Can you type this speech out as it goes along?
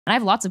And I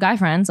have lots of guy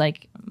friends,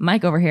 like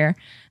Mike over here.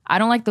 I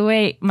don't like the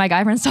way my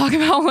guy friends talk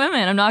about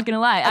women. I'm not gonna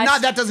lie.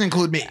 That doesn't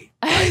include me.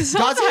 Does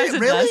it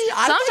really?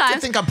 I like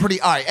to think I'm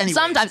pretty. All right. Anyways.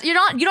 Sometimes you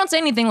don't say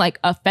anything like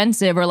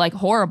offensive or like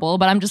horrible,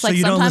 but I'm just like,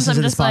 you sometimes don't listen I'm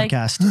to just this like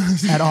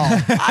podcast at all.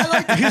 I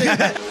like to think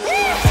that.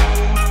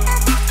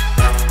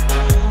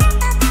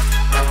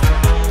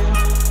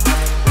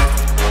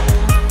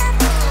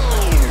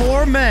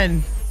 Four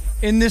men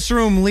in this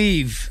room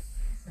leave.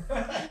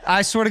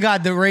 I swear to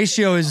God, the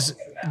ratio is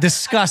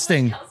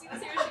disgusting.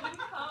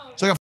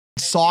 It's like a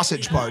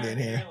sausage party in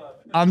here.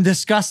 I'm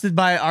disgusted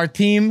by our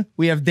team.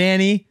 We have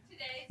Danny.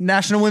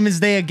 National Women's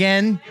Day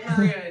again.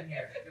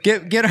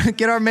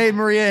 Get our maid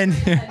Maria in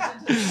here.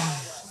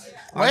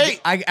 Wait.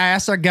 I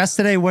asked our guest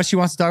today what she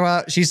wants to talk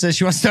about. She says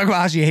she wants to talk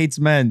about how she hates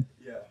men.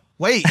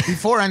 Wait,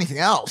 before anything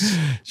else.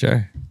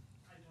 Sure.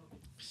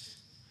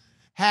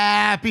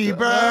 Happy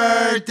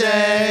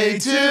birthday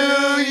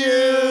to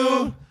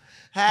you.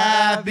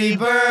 Happy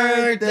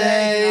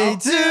birthday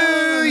to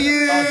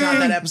you. Oh, it's not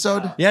that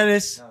episode? Yeah, it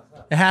is.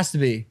 It has to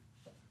be.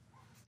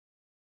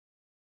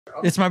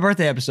 It's my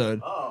birthday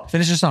episode.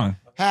 Finish your song.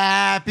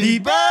 Happy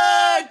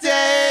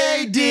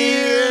birthday,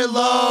 dear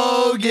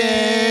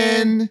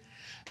Logan.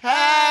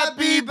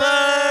 Happy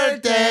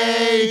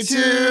birthday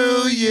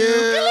to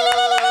you.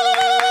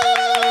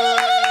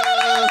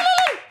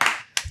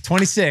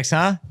 26,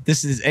 huh?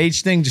 This is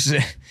age thing just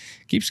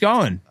keeps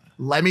going.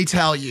 Let me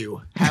tell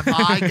you, have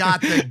I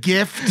got the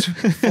gift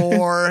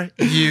for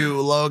you,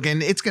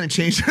 Logan? It's going to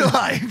change your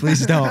life.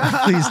 Please don't.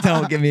 Please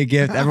don't give me a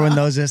gift. Everyone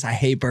knows this. I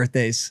hate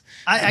birthdays.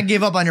 I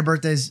gave up on your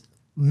birthdays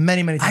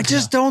many times. I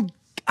just don't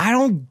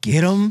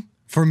get them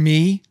for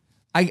me.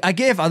 I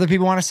get if other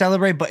people want to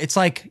celebrate, but it's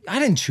like, I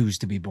didn't choose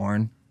to be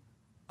born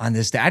on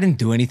this day. I didn't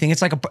do anything.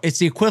 It's like it's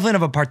the equivalent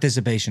of a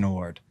participation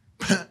award.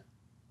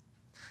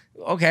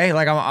 Okay,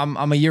 like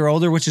I'm a year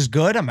older, which is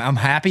good. I'm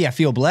happy. I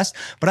feel blessed,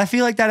 but I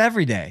feel like that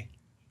every day.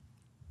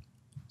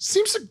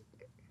 Seems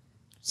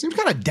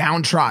kind of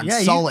downtrodden,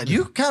 sullen.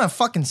 You kind of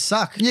fucking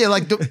suck. Yeah,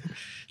 like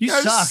you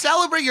suck.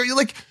 Celebrate your. You're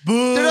like,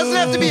 boo. There doesn't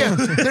have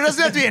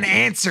to be an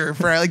answer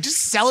for it. Like,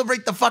 just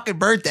celebrate the fucking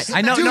birthday.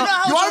 I know. Dude, No,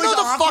 you want to know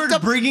the fucked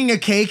up? Bringing a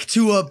cake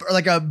to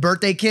a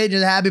birthday kid,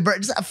 just happy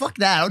birthday. Just, fuck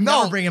that. I would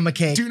never bring him a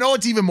cake. Do you know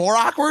what's even more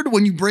awkward?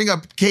 When you bring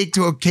a cake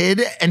to a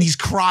kid and he's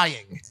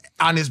crying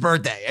on his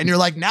birthday, and you're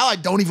like, now I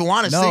don't even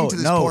want to sing to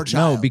this poor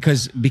child. No,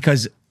 because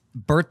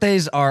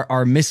birthdays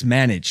are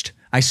mismanaged.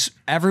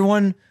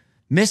 Everyone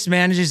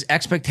mismanages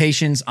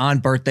expectations on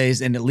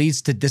birthdays, and it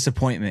leads to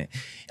disappointment.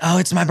 Oh,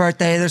 it's my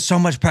birthday. There's so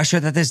much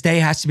pressure that this day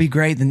has to be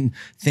great. Then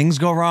things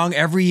go wrong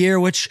every year,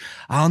 which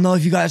I don't know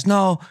if you guys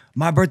know.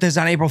 My birthday's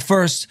on April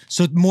 1st,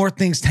 so more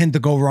things tend to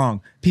go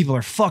wrong. People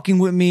are fucking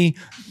with me.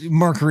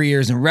 Mercury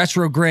is in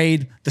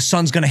retrograde. The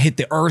sun's going to hit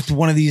the earth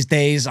one of these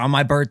days on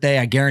my birthday.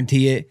 I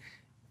guarantee it.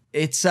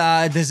 It's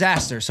a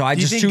disaster. So I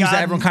just choose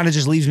that everyone kind of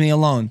just leaves me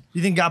alone.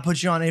 You think God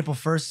put you on April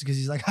 1st because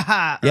he's like,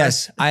 haha.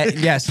 Yes,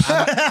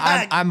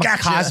 I'm a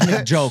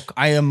cosmic joke.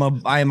 I am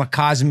a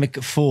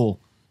cosmic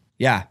fool.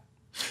 Yeah.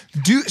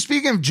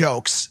 Speaking of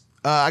jokes,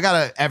 I got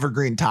an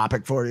evergreen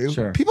topic for you.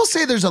 Sure. People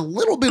say there's a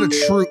little bit of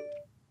truth.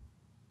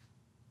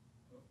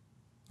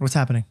 What's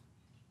happening?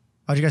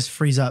 How'd you guys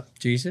freeze up?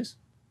 Jesus?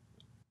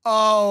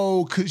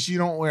 Oh, because you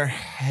don't wear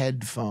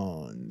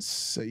headphones,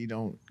 so you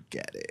don't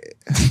get it.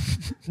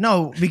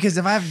 No, because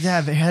if I have to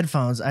have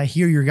headphones, I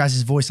hear your guys'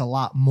 voice a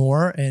lot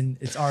more, and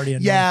it's already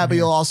annoying. Yeah, but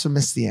you'll also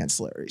miss the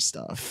ancillary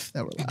stuff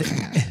that we're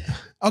laughing at.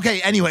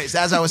 Okay, anyways,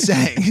 as I was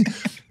saying,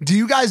 do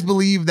you guys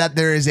believe that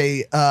there is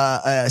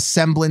a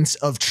semblance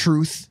of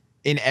truth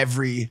in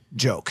every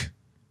joke?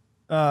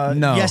 No.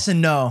 Yes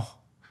and no.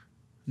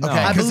 Okay,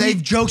 I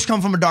believe jokes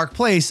come from a dark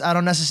place. I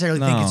don't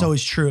necessarily think it's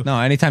always true. No,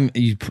 anytime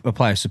you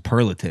apply a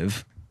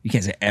superlative, you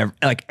can't say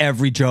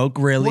every joke,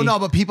 really. Well, no,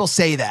 but people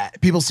say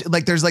that. People say,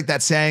 like, there's like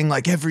that saying,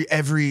 like every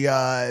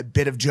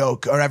bit of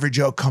joke or every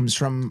joke comes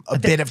from a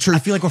bit of truth. I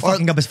feel like we're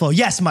fucking up his flow.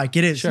 Yes, Mike,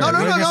 it is. Sure.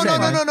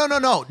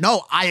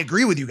 No. I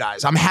agree with you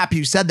guys. I'm happy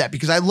you said that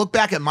because I look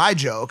back at my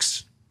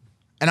jokes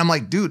and I'm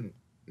like, dude,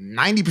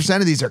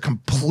 90% of these are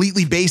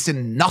completely based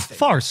in nothing.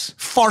 Farce.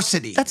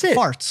 Farcity. That's it.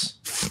 Farts.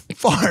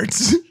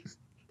 Farts.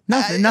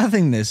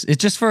 Nothingness.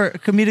 It's just for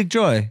comedic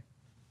joy.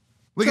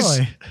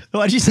 Joy.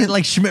 Why'd you say it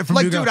like Schmidt from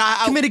Like, Hugo? dude,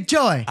 Comedic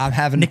joy. I'm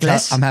having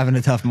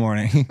a tough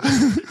morning.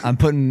 I'm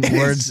putting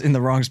words in the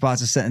wrong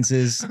spots of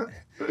sentences.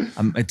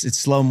 It's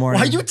slow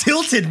morning. Why are you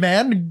tilted,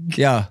 man?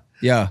 Yeah.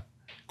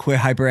 Quit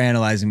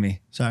hyper-analyzing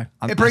me. Sorry.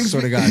 It brings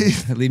swear to God,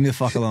 leave me the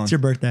fuck alone. It's your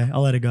birthday.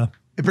 I'll let it go.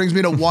 It brings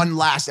me to one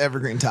last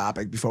evergreen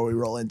topic before we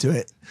roll into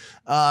it.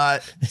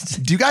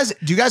 Do you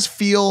guys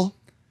feel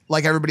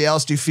like everybody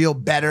else? Do you feel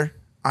better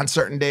on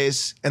certain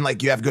days and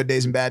like you have good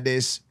days and bad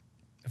days?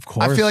 Of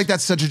course. I feel like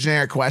that's such a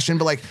generic question,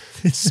 but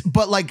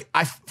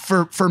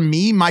for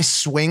me, my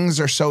swings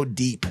are so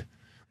deep.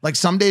 Like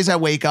some days I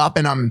wake up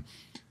and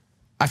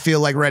I feel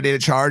like ready to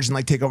charge and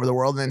like take over the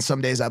world, and then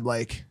some days I'm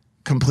like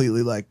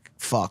completely like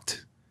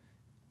fucked.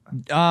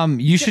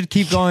 You should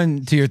keep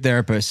going to your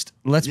therapist.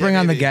 Let's bring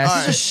on the maybe. guest. All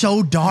This is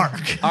so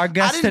dark. Our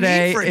guest didn't mean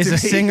today for it is to a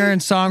be. singer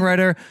and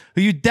songwriter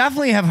who you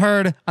definitely have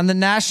heard on the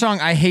Nash song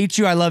 "I Hate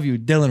You, I Love You."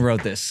 Dylan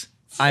wrote this.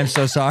 I'm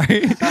so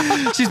sorry.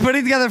 She's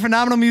putting together a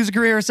phenomenal music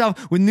career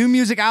herself with new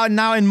music out and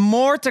now and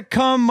more to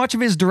come. Much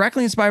of it is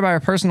directly inspired by her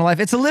personal life.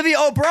 It's Olivia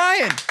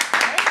O'Brien.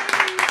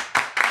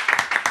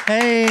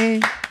 Hey.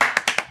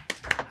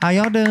 How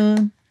y'all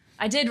doing?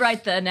 I did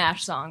write the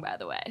Nash song, by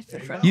the way.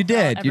 You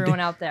did. Everyone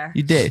out there.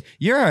 You did.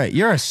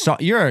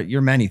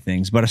 You're many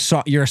things, but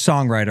you're a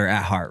songwriter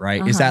at heart,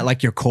 right? Is that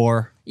like your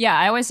core? Yeah,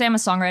 I always say I'm a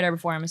songwriter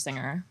before I'm a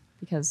singer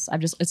because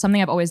it's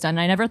something I've always done. And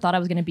I never thought I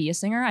was going to be a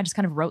singer. I just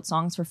kind of wrote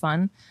songs for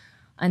fun.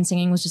 And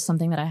singing was just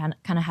something that I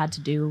kind of had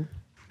to do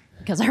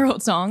because I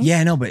wrote songs.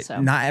 Yeah, no, but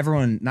So. not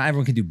everyone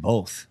can do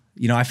both.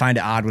 You know, I find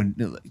it odd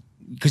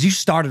because you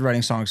started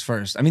writing songs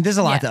first. I mean, there's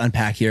a lot to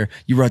unpack here.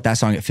 You wrote that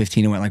song at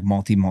 15 and went like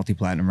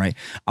multi-platinum, right?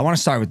 I want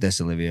to start with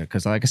this, Olivia,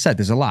 because like I said,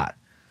 there's a lot.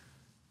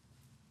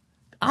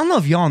 I don't know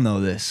if y'all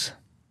know this.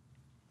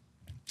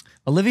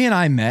 Olivia and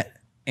I met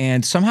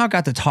and somehow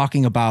got to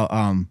talking about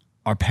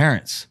our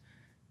parents.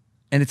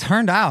 And it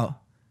turned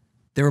out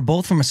they were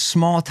both from a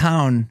small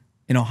town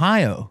in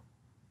Ohio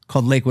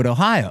called Lakewood,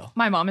 Ohio.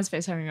 My mom is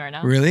FaceTiming me right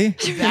now. Really?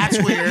 That's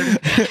weird.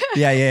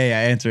 Yeah.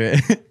 Answer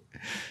it.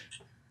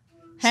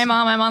 Hey,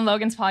 Mom, I'm on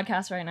Logan's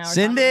podcast right now.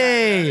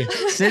 Cindy,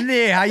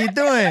 how you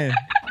doing?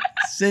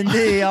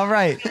 Cindy, all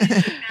right.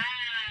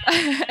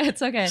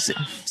 It's okay.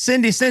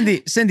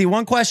 Cindy,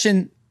 one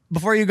question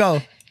before you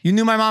go. You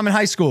knew my mom in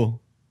high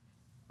school.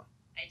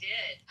 I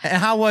did.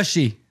 And how was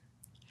she?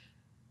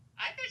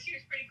 I thought she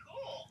was pretty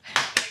cool.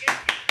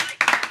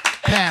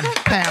 I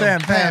guess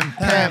Pam.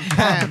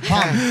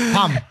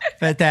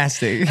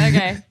 Fantastic.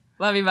 Okay.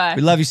 Love you. Bye.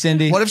 We love you,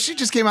 Cindy. What if she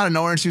just came out of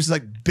nowhere and she was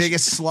like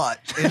biggest slut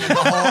in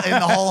the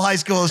whole high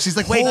school? She's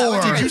like, wait,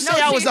 did you say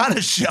I was on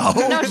a show?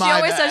 No, she My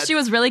always bad. said she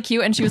was really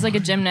cute and she was like a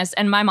gymnast.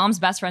 And my mom's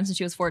best friend since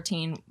she was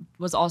 14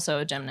 was also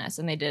a gymnast,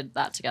 and they did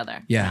that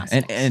together. Yeah,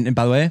 and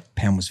by the way,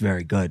 Pam was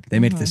very good. They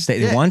made it to the state.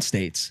 They won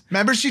states.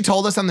 Remember, she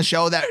told us on the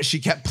show that she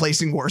kept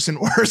placing worse and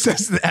worse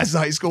as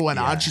high school went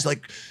on. She's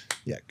like,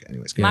 yeah.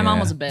 Anyways, My mom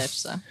Yeah. was a bitch.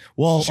 So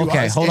Well, She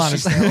okay, was. hold Is on. she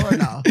still or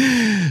no?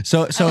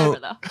 So I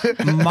love her,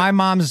 though. my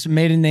mom's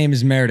maiden name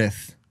is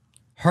Meredith.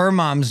 Her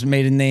mom's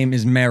maiden name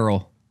is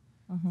Merrill.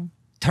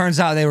 Turns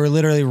out they were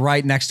literally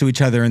right next to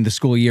each other in the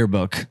school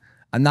yearbook.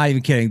 I'm not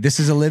even kidding. This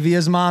is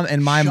Olivia's mom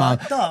and my mom.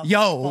 the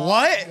Yo,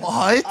 what?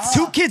 What?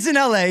 Two kids in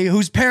LA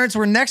whose parents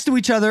were next to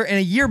each other in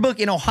a yearbook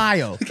in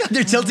Ohio.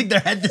 They're tilting their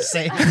head the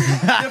same.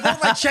 They're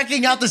both like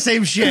checking out the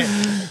same shit.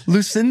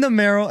 Lucinda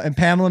Merrill and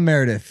Pamela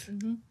Meredith.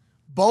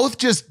 Both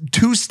just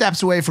 2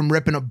 steps away from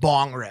ripping a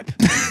bong rip.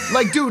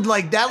 Like, dude,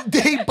 like that.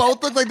 They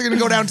both look like they're gonna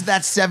go down to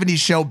that 70s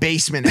show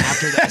basement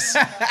after this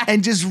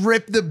and just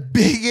rip the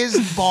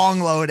biggest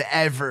bong load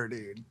ever,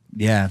 dude.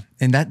 Yeah,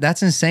 and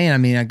that's insane. I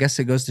mean, I guess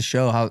it goes to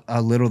show how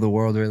little the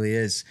world really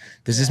is.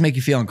 Does this make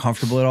you feel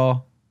uncomfortable at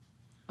all?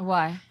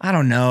 Why? I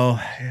don't know.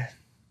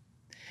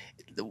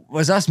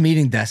 Was us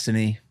meeting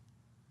destiny?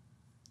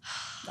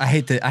 I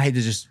hate to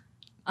just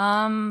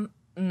No.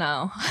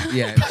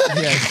 yeah.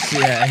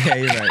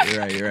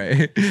 You're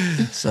right.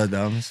 So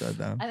dumb.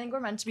 I think we're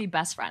meant to be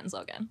best friends,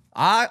 Logan.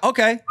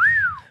 Okay.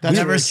 I've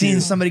never really seen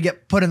cute. somebody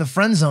get put in the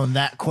friend zone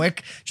that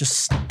quick. Just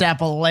stamp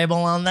a label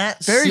on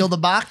that, Very- seal the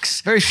box.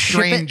 Very ship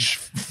strange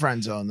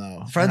friend zone,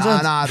 though. Friend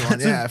zone's- an odd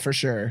one, yeah, for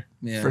sure.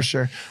 Yeah. For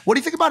sure. What do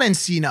you think about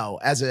Encino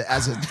as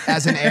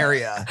an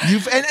area?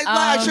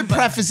 I should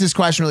preface this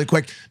question really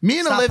quick. Me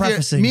and Stop Olivia,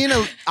 prefacing.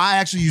 I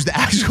actually use the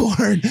actual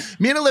word.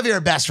 Me and Olivia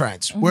are best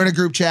friends. We're in a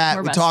group chat.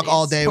 We're We talk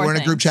all besties. day. Poor We're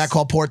in a group things. chat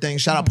called Poor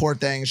Things. Shout out Poor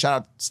Things.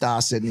 Shout out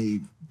Stas,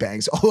 Sydney,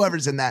 Banks,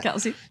 whoever's in that.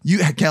 Kelsey.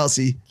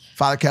 Kelsey,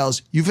 Father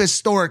Kels. You've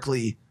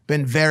historically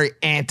been very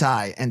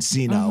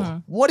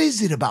anti-Encino. What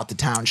is it about the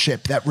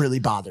township that really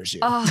bothers you?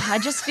 Oh, I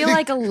just feel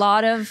like a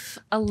lot of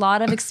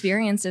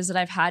experiences that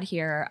I've had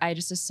here, I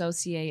just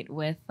associate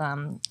with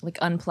like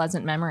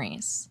unpleasant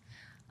memories.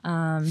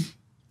 I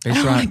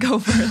don't want to go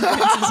further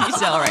into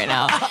detail right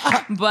now,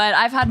 but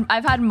I've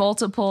had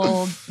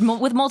multiple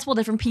with multiple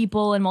different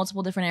people in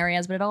multiple different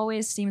areas, but it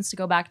always seems to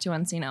go back to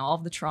Encino, all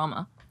of the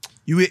trauma.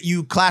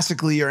 You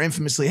classically or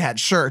infamously had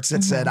shirts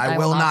that said, I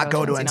will not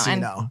go to And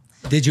Encino.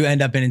 Did you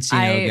end up in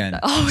Encino again?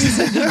 always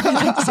end up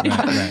in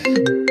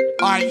Encino.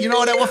 All right, you know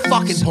what? At what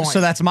fucking point?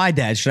 So that's my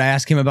dad. Should I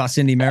ask him about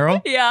Cindy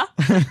Merrill? Yeah.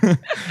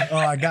 Oh,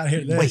 I got to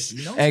hear this.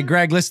 Hey,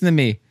 Greg, listen to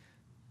me.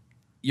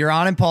 You're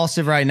on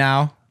Impaulsive right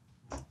now.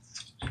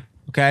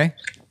 Okay?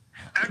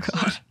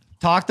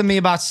 Talk to me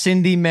about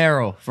Cindy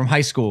Merrill from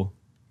high school.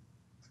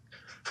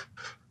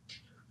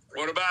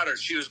 What about her?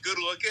 She was good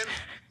looking.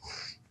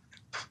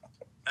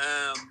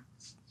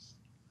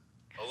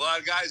 A lot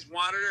of guys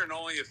wanted her, and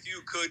only a few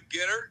could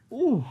get her.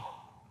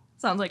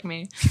 Sounds like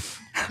me.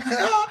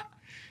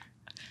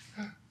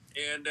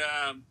 And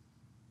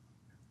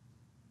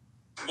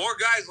more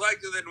guys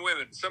liked her than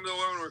women. Some of the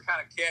women were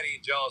kind of catty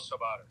and jealous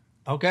about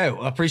her. Okay,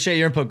 well, I appreciate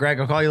your input, Greg.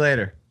 I'll call you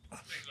later.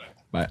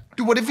 But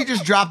Dude, what if he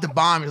just dropped a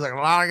bomb? He's like, a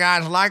lot of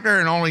guys like her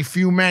and only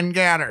few men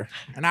get her.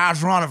 And I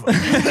was one of them.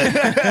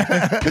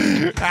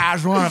 I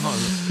was one of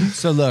them.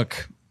 so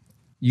look,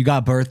 you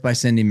got birthed by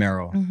Cindy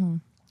Merrill.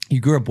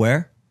 You grew up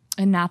where?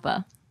 In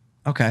Napa.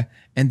 Okay.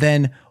 And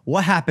then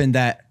what happened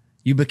that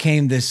you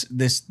became this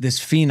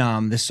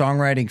phenom, this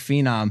songwriting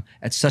phenom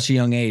at such a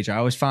young age?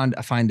 I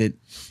find it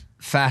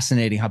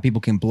fascinating how people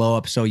can blow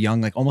up so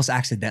young, like almost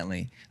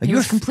accidentally. Like It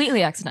was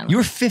completely accidental. You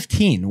were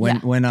 15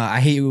 when I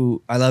Hate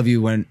You, I Love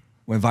You went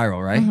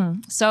viral, right?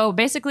 So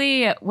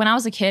basically, when I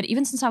was a kid,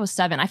 even since I was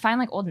 7, I find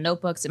like old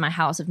notebooks in my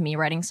house of me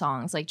writing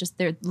songs. Like just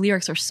their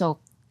lyrics are so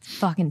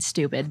fucking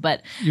stupid.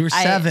 But You were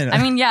 7. I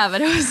mean, yeah,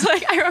 but it was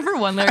like, I remember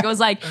one lyric, it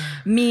was like,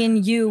 me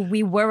and you,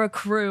 we were a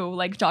crew,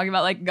 like talking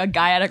about like a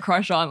guy I had a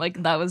crush on.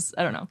 Like that was,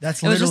 I don't know.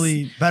 That's It was just-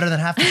 literally better than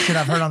half the shit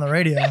I've heard on the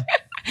radio.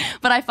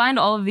 But I find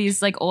all of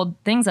these like old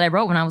things that I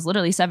wrote when I was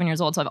literally 7 years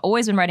old. So I've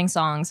always been writing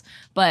songs.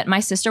 But my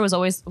sister was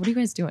always, what are you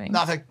guys doing?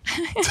 Nothing.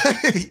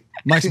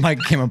 Mike's mic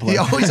came up. He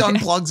always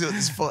unplugs it with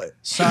his foot.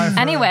 Sorry.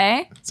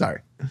 Anyway,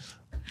 Sorry.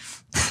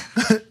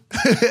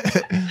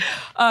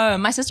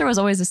 my sister was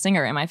always a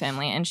singer in my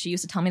family, and she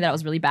used to tell me that I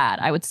was really bad.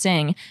 I would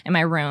sing in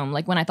my room,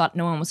 like when I thought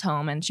no one was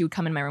home, and she would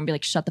come in my room and be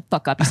like, "Shut the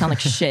fuck up! You sound like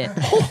shit."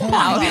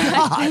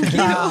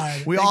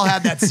 God. We all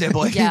had that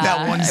sibling.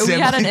 That one sibling.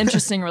 we had an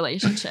interesting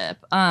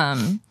relationship.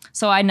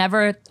 So I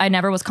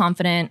never was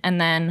confident, and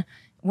then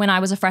when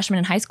I was a freshman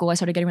in high school, I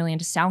started getting really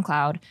into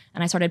SoundCloud,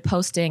 and I started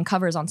posting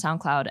covers on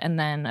SoundCloud, and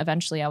then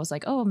eventually I was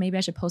like, oh, maybe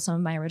I should post some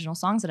of my original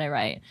songs that I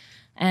write.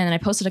 And I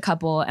posted a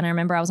couple, and I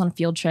remember I was on a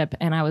field trip,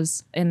 and I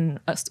was in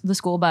the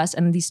school bus,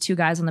 and these 2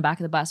 guys on the back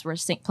of the bus were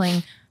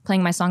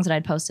playing my songs that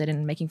I'd posted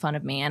and making fun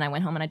of me. And I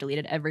went home and I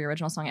deleted every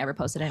original song I ever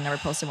posted, and I never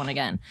posted one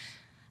again.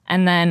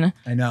 And then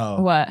I know.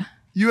 What?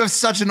 You have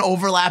such an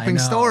overlapping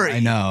story.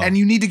 I know. And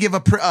you need to give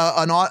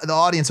the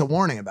audience a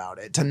warning about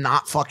it, to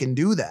not fucking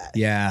do that.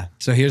 Yeah.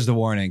 So here's the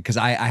warning, because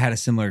I had a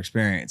similar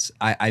experience.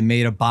 I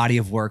made a body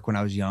of work when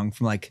I was young,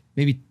 from like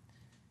maybe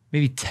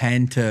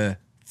 10 to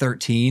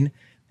 13.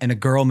 And a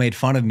girl made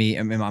fun of me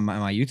in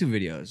my YouTube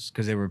videos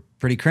because they were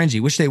pretty cringy,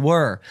 which they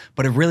were,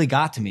 but it really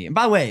got to me. And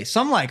by the way,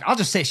 I'll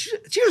just say,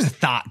 she was a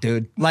thought,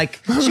 dude.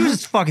 Like, she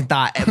was a fucking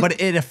thought, but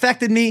it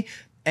affected me,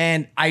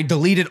 and I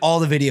deleted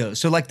all the videos.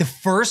 So like the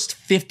first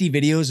 50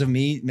 videos of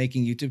me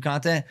making YouTube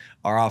content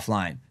are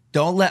offline.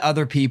 Don't let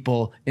other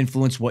people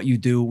influence what you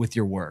do with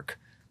your work.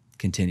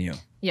 Continue.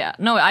 Yeah.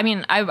 No, I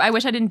mean, I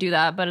wish I didn't do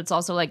that, but it's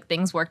also like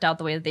things worked out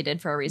the way that they did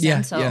for a reason.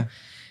 Yeah, so yeah.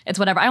 It's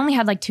whatever. I only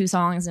had like 2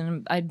 songs,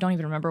 and I don't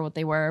even remember what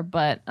they were,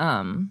 but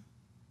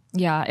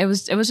yeah, it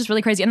was just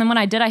really crazy. And then when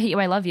I did I Hate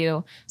You, I Love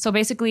You, so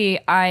basically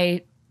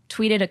I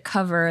tweeted a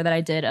cover that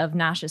I did of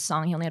Nash's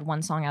song. He only had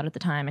 1 song out at the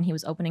time, and he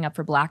was opening up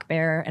for Black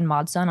Bear and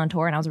Mod Sun on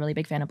tour, and I was a really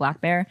big fan of Black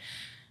Bear.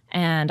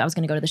 And I was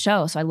going to go to the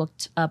show. So I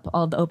looked up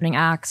all of the opening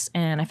acts,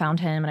 and I found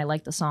him, and I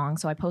liked the song.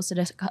 So I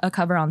posted a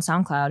cover on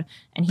SoundCloud,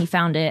 and he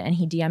found it, and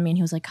he DM'd me, and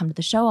he was like, come to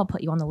the show. I'll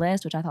put you on the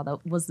list, which I thought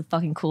that was the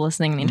fucking coolest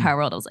thing in the entire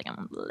world. I was like, I'm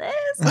on the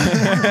list.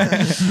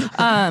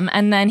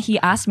 And then he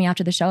asked me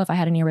after the show if I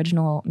had any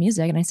original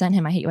music, and I sent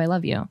him I Hate You, I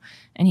Love You.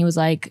 And he was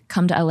like,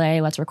 come to LA,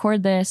 let's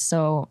record this.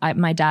 So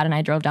my dad and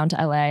I drove down to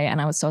LA,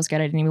 and I was so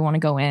scared I didn't even want to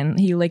go in.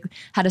 He like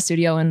had a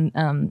studio,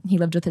 and he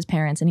lived with his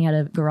parents, and he had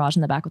a garage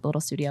in the back with a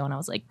little studio, and I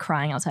was like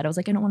crying outside. I was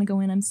like, I don't want to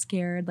go in. I'm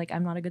scared. Like,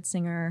 I'm not a good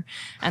singer.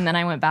 And then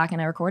I went back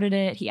and I recorded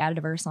it. He added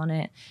a verse on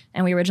it.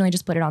 And we originally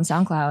just put it on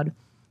SoundCloud.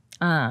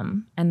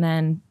 And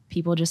then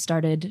people just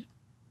started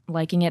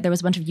liking it. There was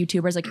a bunch of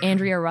YouTubers, like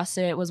Andrea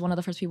Russet was one of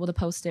the first people to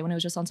post it when it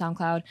was just on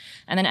SoundCloud.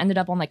 And then ended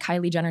up on like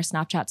Kylie Jenner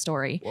Snapchat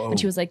story. Whoa. And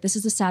she was like, this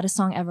is the saddest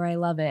song ever. I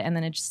love it. And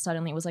then it just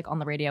suddenly was like on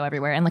the radio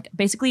everywhere. And like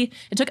basically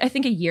it took, I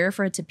think, a year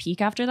for it to peak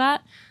after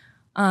that.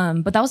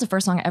 But that was the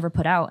first song I ever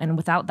put out. And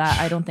without that,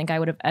 I don't think I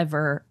would have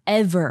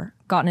ever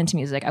gotten into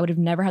music. I would have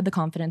never had the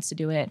confidence to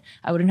do it.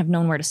 I wouldn't have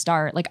known where to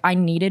start. Like, I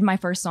needed my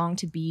first song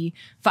to be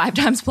 5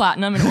 times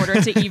platinum in order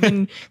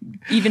to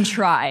even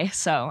try.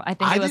 So I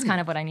think it was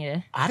kind of what I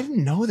needed. I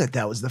didn't know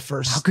that was the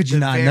first. How could you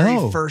not very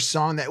know? First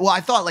song that. Well,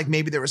 I thought like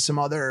maybe there was some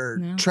other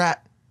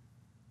track.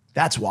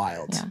 That's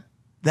wild. Yeah.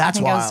 That's I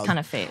think wild. it was kind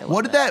of fate.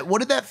 What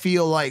did that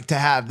feel like to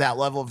have that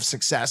level of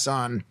success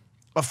on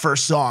a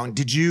first song?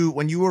 Did you,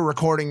 when you were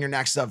recording your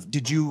next stuff,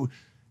 did you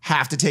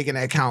have to take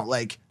into account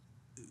like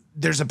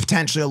there's a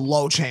potentially a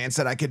low chance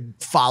that I could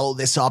follow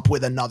this up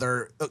with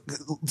another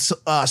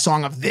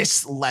song of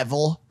this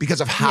level because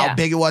of how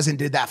big it was, and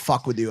did that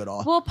fuck with you at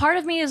all? Well, part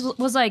of me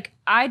was like,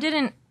 I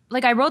didn't,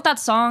 like, I wrote that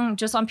song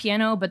just on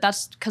piano, but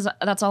that's because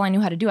that's all I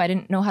knew how to do. I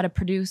didn't know how to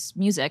produce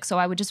music, so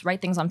I would just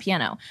write things on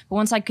piano. But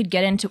once I could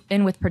get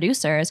in with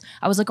producers,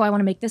 I was like, oh, I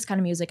want to make this kind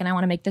of music, and I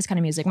want to make this kind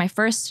of music. My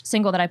first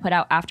single that I put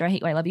out after I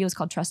Hate You, I Love You is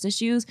called Trust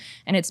Issues,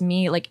 and it's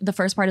me, like, the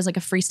first part is like a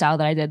freestyle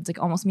that I did. It's like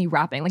almost me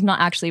rapping, like not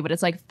actually, but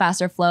it's like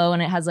faster flow,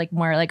 and it has like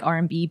more like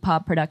R&B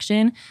pop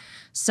production.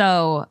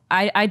 So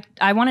I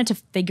wanted to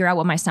figure out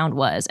what my sound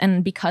was.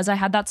 And because I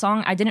had that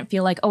song, I didn't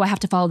feel like, oh, I have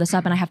to follow this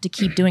up and I have to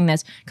keep doing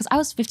this. Because I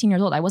was 15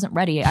 years old. I wasn't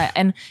ready.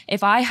 And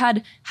if I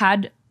had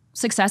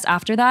success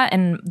after that,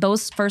 and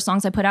those first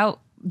songs I put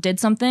out did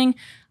something,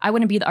 I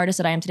wouldn't be the artist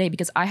that I am today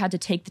because I had to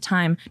take the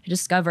time to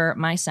discover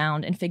my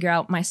sound and figure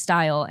out my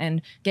style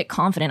and get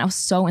confident. I was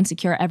so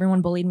insecure.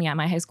 Everyone bullied me at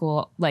my high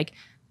school. Like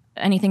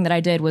anything that I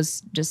did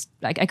was just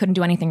like I couldn't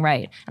do anything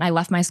right. And I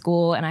left my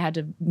school and I had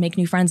to make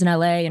new friends in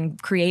LA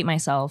and create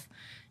myself.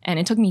 And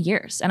it took me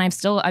years. And I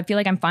feel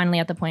like I'm finally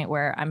at the point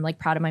where I'm like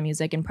proud of my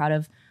music and proud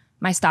of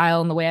my style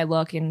and the way I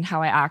look and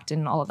how I act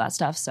and all of that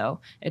stuff. So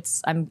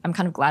I'm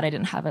kind of glad I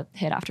didn't have a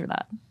hit after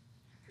that.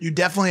 You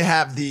definitely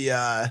have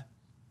the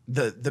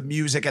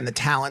music and the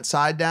talent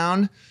side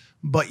down,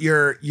 but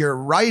your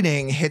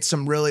writing hits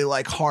some really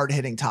like hard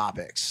hitting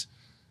topics.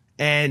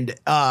 And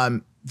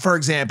for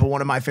example,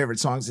 one of my favorite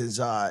songs is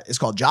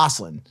called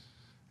Jocelyn.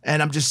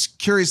 And I'm just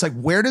curious, like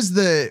where does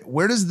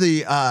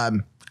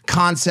the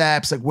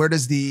concepts, like where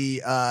does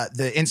the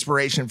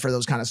inspiration for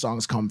those kind of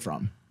songs come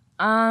from?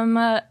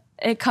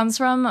 It comes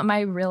from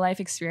my real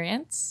life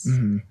experience.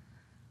 Mm-hmm.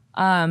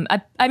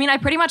 I mean, I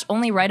pretty much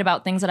only write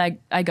about things that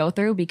I go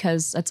through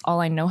because that's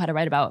all I know how to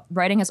write about.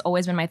 Writing has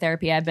always been my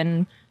therapy. I've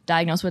been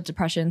diagnosed with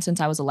depression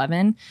since I was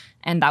 11,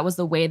 and that was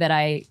the way that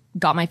I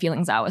got my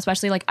feelings out.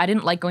 Especially like I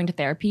didn't like going to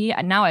therapy,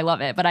 and now I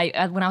love it. But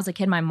when I was a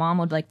kid, my mom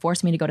would like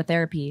force me to go to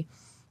therapy.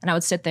 And I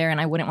would sit there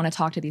and I wouldn't want to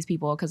talk to these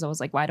people because I was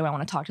like, why do I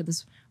want to talk to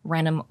this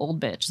random old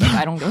bitch? Like,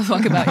 I don't give a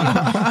fuck about you.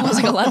 I was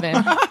like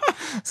 11.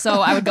 So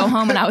I would go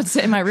home and I would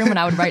sit in my room and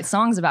I would write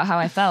songs about how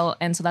I felt.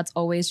 And so that's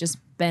always just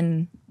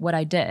been what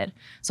I did.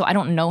 So I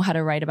don't know how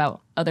to write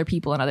about other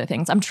people and other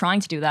things. I'm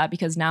trying to do that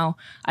because now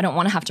I don't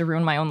want to have to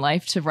ruin my own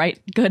life to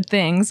write good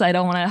things. I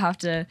don't want to have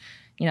to,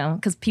 you know,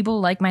 because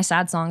people like my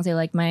sad songs. They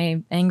like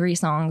my angry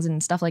songs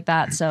and stuff like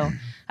that. So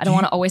I don't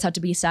want to always have to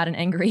be sad and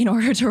angry in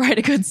order to write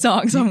a good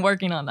song. So I'm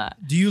working on that.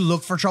 Do you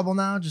look for trouble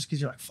now just because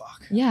you're like,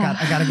 fuck? Yeah.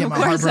 I got to get my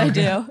heart broken.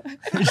 Of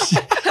course I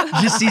do.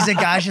 Just sees a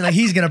guy, she's like,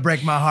 he's going to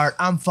break my heart.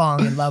 I'm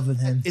falling in love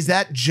with him. Is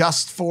that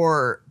just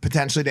for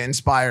potentially to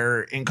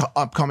inspire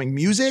upcoming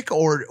music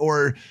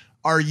or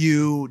are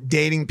you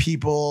dating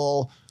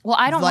people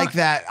I don't like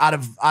that out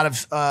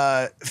of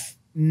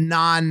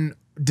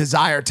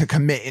non-desire to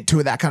commit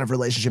to that kind of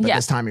relationship at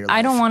this time of your life?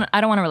 I don't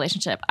want a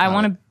relationship. I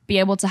want to be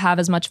able to have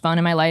as much fun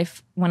in my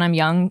life when I'm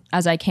young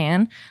as I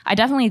can. I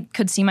definitely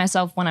could see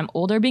myself when I'm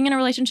older being in a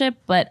relationship,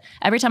 but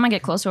every time I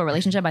get close to a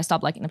relationship, I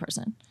stop liking the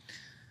person.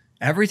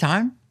 Every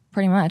time?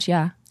 Pretty much,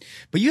 yeah.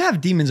 But you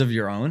have demons of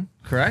your own,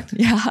 correct?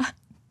 Yeah,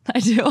 I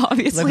do,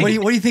 obviously.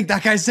 Like, what do you think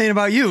that guy's saying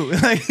about you?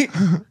 Like,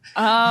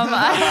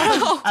 I don't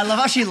know. I love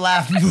how she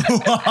laughed.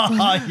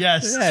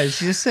 Yes. Yeah,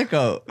 she's a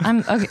sicko.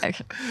 I'm okay.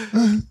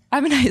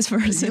 I'm a nice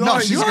person. She's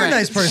a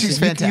nice person. She's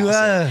fantastic.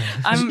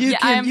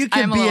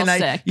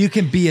 You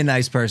can be a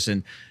nice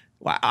person.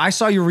 I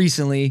saw you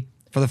recently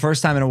for the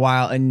first time in a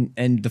while,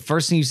 and the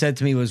first thing you said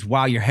to me was,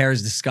 "Wow, your hair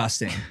is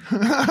disgusting."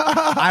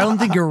 I don't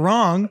think you're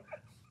wrong.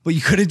 But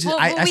you could have just.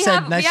 I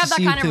said, "Nice to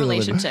see you too." We have that kind of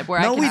relationship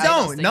where no, we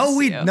don't. No,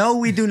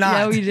 we do not.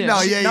 Yeah, we do.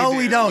 No,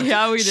 we don't.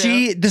 Yeah, we do.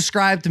 She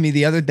described to me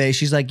the other day.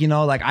 She's like, you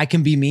know, like I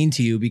can be mean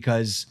to you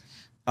because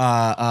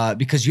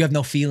you have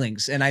no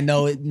feelings, and I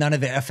know none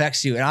of it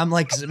affects you. And I'm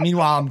like,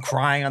 meanwhile, I'm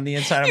crying on the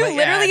inside. I'm You like,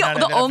 literally,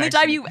 the only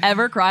time you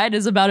ever cried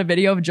is about a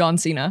video of John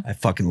Cena. I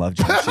fucking love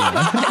John Cena.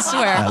 I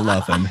swear. I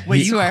love him.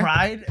 Wait, you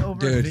cried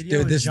over a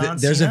video with John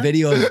there's Cena? a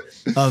video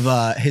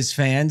of his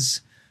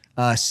fans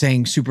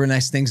saying super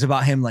nice things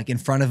about him, like in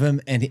front of him,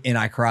 and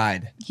I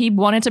cried. He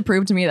wanted to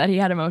prove to me that he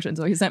had emotions,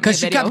 so he sent me a Because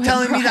she video. kept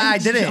telling me that I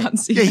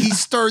didn't. Yeah, he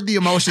stirred the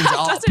emotions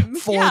up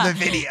for the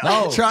video.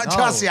 No,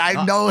 Trust me,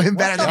 I know him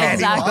better than anyone.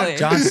 Exactly.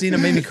 John Cena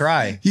made me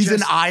cry. He's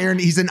an iron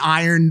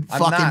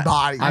fucking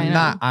body.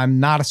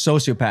 I'm not a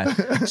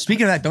sociopath.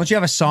 Speaking of that, don't you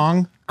have a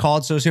song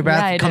called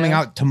Sociopath coming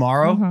out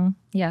tomorrow? Mm-hmm.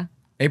 Yeah.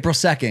 April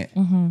 2nd.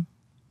 Mm-hmm.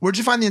 Where'd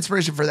you find the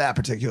inspiration for that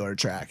particular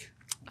track?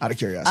 Out of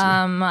curiosity.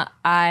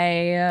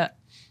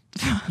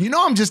 You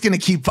know, I'm gonna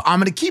keep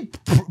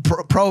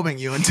probing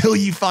you until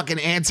you fucking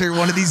answer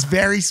one of these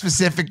very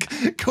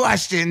specific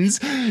questions.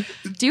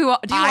 Do you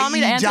want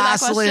me to answer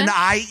Jocelyn, that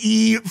question?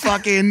 I.e.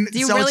 fucking Do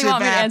you really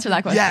want me to answer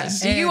that question?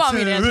 Yes. Do you want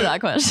me to answer that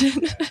question?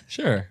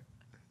 Sure.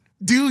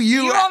 Do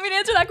you want me to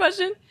answer that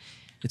question?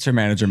 It's her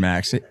manager,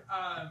 Max. Like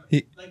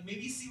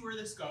maybe see where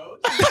this goes.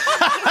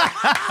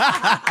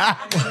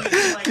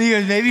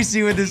 Maybe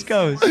see where this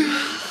goes.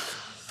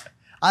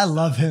 I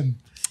love him.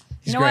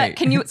 You know what?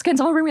 Can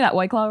someone bring me that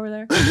White Claw over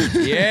there?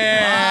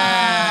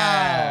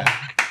 Yeah. Wow.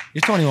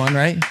 You're 21,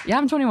 right? Yeah,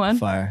 I'm 21.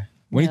 Fire.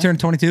 When you turn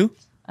 22?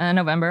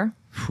 November.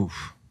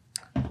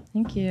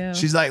 Thank you.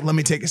 She's like, let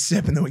me take a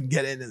sip and then we can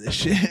get into this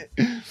shit.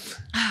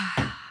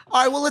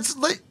 All right, well,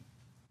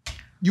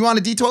 you want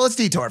a detour? Let's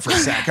detour for a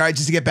sec, all right,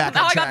 just to get back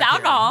on I track got the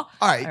alcohol.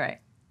 All right. All right.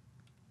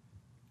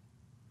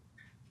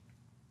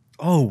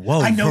 Oh, whoa.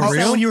 I noticed for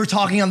that real? when you were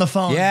talking on the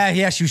phone.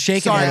 Yeah, she was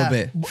shaking Sorry. a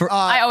little bit.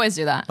 I always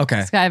do that. Okay.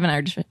 Because I have an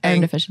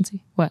iron deficiency.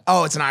 What?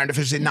 Oh, it's an iron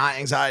deficiency, not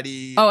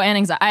anxiety. Oh, and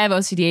anxiety. I have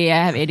OCD.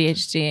 I have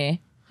ADHD.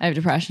 I have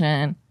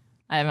depression.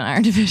 I have an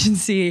iron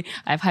deficiency.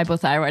 I have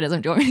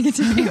hypothyroidism. Do you want me to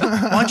continue?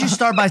 Why don't you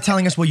start by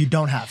telling us what you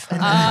don't have?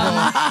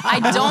 I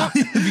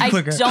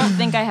don't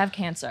think I have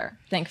cancer,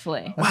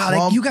 thankfully. Wow,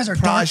 like, you guys are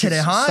dark today,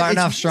 huh? Starting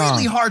off It's strong.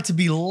 really hard to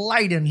be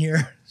light in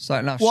here.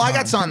 Starting off Well, I strong.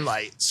 got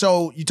sunlight.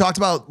 So you talked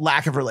about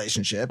lack of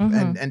relationship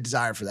and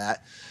desire for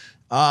that.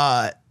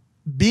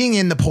 Being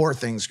in the poor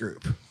things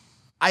group,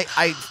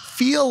 I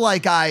feel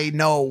like I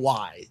know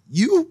why.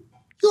 You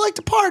like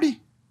to party.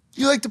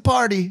 You like to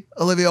party,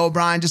 Olivia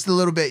O'Brien, just a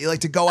little bit. You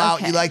like to go out.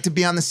 Okay. You like to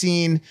be on the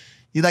scene.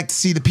 You like to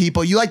see the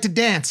people. You like to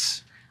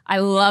dance. I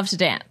love to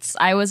dance.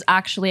 I was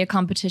actually a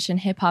competition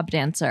hip hop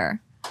dancer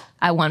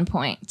at one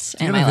point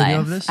in you my have a video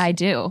life. of this? I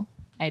do.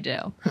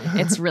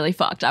 It's really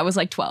fucked. I was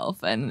like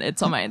 12 and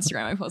it's on my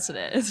Instagram. I posted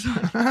it. It's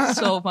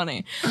so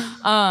funny.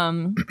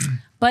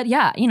 But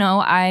yeah, you know,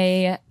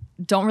 I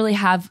don't really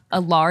have a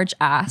large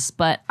ass,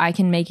 but I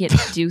can make it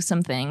do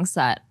some things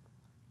that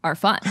are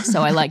fun.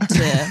 So I like to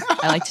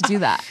do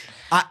that.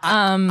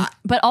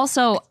 But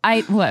also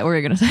what were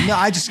you gonna say? No,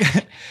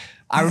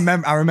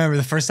 I remember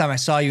the first time I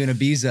saw you in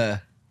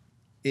Ibiza,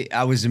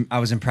 I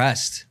was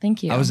impressed.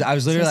 Thank you. I was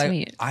literally So like,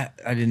 sweet. I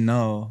didn't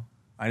know.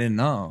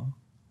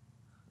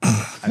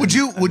 Would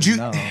you?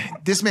 know.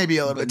 This may be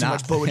a little bit too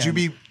much, but would you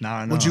be? No,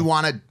 I know. Would you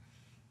want to?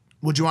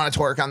 Would you want to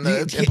twerk on the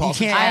You Impaulsive?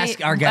 can't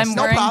ask our guests. I'm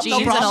No wearing problem. No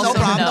jeans and problem. No also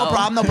problem. No no.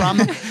 problem. No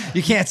problem.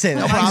 You can't say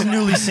that. He's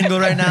newly single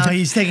right now.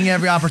 He's taking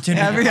every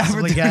opportunity Every to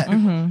possibly get.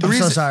 I'm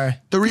so sorry.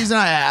 The reason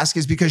I ask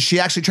is because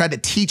she actually tried to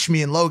teach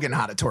me and Logan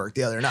how to twerk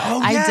the other night.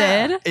 I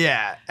did.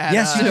 Yeah. At,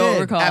 Yes, you don't did.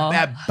 recall.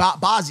 At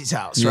Bozzy's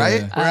house,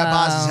 right? We're at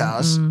Bozzy's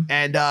house.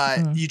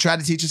 And you tried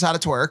to teach us how to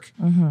twerk,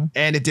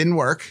 and it didn't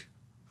work.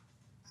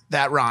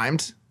 That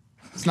rhymed.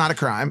 It's not a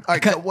crime. All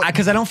right,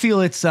 Because I don't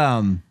feel it's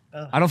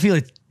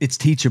it's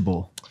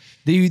teachable.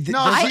 Do you?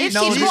 No, It's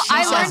teachable.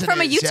 I learned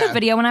from a YouTube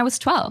video when I was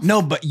 12.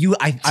 No, but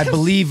I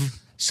believe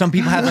some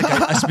people have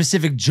like a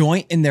specific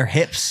joint in their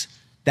hips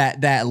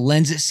that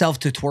lends itself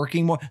to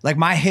twerking more. Like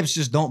my hips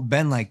just don't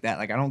bend like that.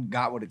 Like I don't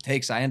got what it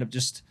takes. I end up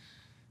just,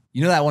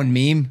 you know that one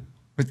meme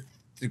with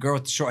the girl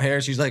with the short hair?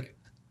 She's like,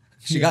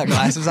 she got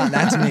glasses on.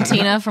 That's me.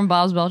 Tina from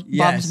Bob's Burgers.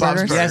 Yes,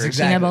 Burgers. exactly.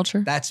 Tina Belcher.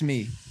 That's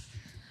me.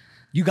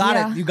 You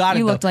got it. You got it.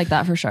 You though. looked like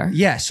that for sure.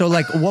 Yeah. So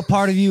like, what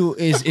part of you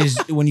is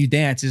when you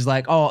dance is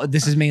like, oh,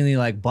 this is mainly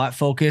like butt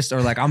focused,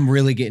 or like I'm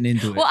really getting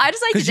into it? Well, I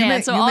just like to 'Cause you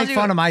dance, so you I'll make do-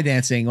 fun of my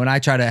dancing when I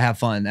try to have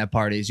fun at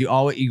parties. You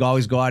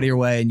always go out of your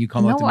way and you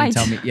come up to No, me I and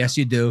tell me, yes,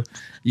 you do.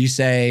 You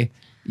say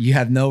you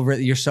have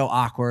you're so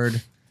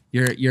awkward.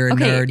 You're a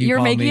Okay, nerd. you're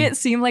call making me. it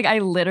seem like I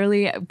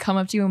literally come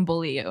up to you and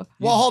bully you.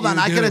 Well, hold on.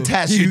 You I can do.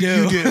 attest. You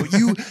You do.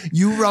 do.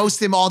 You roast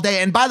him all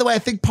day. And by the way, I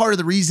think part of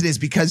the reason is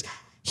because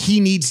he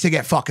needs to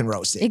get fucking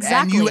roasted.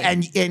 Exactly.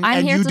 And I'm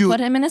and here you to do put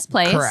him in his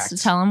place, Correct. to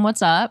tell him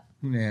what's up,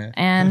 Yeah.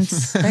 and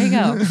there you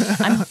go.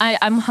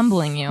 I'm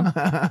humbling you.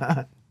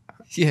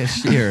 Yeah,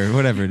 sure.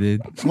 Whatever,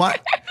 dude.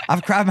 What?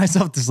 I've cried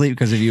myself to sleep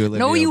because of you, Olivia.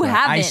 No, you but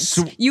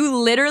haven't. You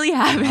literally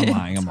haven't.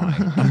 I'm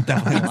lying. I'm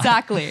definitely lying.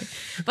 Exactly.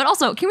 But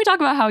also, can we talk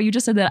about how you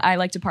just said that I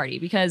like to party?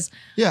 Because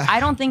Yeah.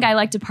 I don't think I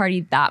like to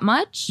party that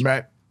much.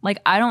 Right. Like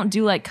I don't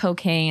do like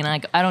cocaine.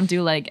 Like I don't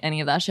do like any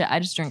of that shit. I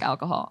just drink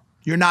alcohol.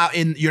 You're not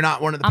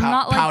one of the I'm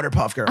not like- powder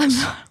puff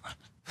girls.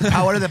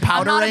 What are the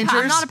powder rangers?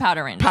 I'm not a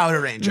powder ranger.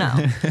 Powder ranger.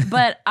 No.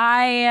 But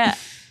I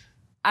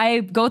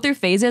go through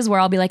phases where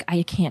I'll be like,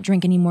 I can't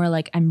drink anymore.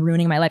 Like I'm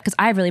ruining my life because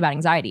I have really bad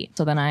anxiety.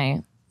 So then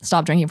I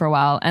stopped drinking for a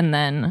while. And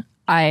then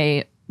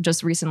I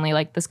just recently,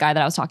 like this guy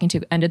that I was talking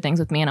to ended things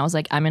with me. And I was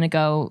like, I'm going to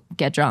go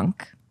get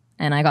drunk.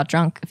 And I got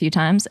drunk a few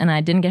times and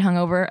I didn't get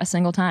hungover a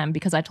single time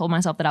because I told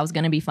myself that I was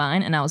going to be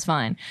fine and I was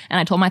fine. And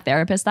I told my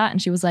therapist that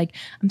and she was like,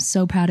 I'm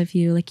so proud of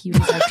you. Like you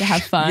deserve to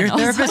have fun. Your I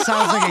was therapist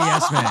sounds like a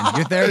yes man.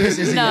 Your therapist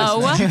is a No.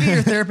 yes man. Did you get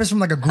your therapist from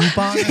like a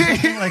Groupon? Or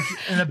something? Like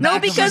in the No,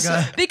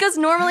 back of because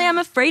normally I'm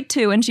afraid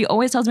to, and she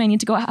always tells me I need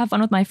to go have fun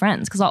with my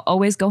friends because I'll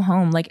always go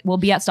home. Like we'll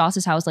be at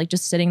Stas's house, like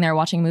just sitting there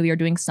watching a movie or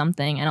doing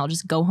something, and I'll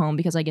just go home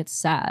because I get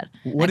sad.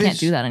 What I can't is-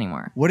 do that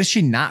anymore. What is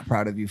she not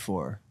proud of you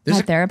for?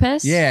 My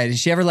therapist? Yeah. Is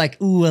she ever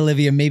like, ooh,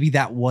 Olivia, maybe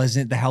that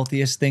wasn't the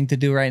healthiest thing to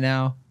do right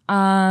now?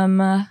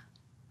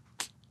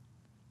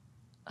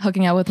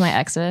 Hooking up with my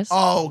exes.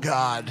 Oh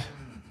God.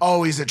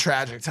 Always a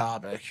tragic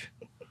topic.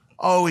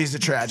 Always a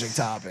tragic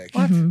topic.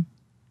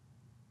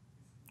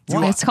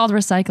 What? It's called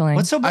recycling.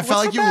 What's so? I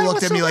felt like you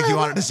looked at me like you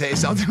wanted to say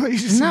something. What you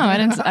just No, I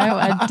didn't.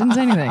 I didn't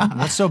say anything.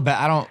 What's so bad?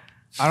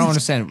 I don't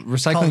understand.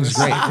 Recycling is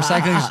great.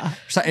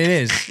 It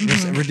is.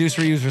 Reduce,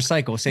 reuse,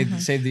 recycle. Save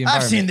the environment.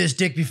 I've seen this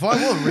dick before.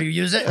 We'll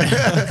reuse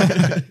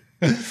it.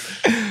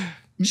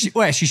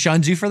 She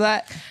shuns you for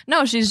that?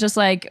 No, she's just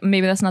like,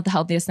 maybe that's not the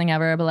healthiest thing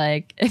ever, but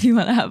like, if you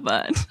want to have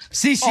fun.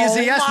 See, she is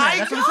a yes my man.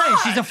 That's what I'm saying.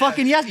 She's a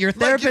fucking yes. Your Like,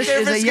 your therapist is a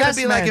therapist's yes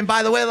gonna be man. like, and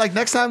by the way, like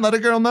next time, let a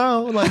girl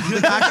know. Like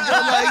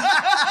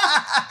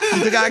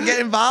you gotta get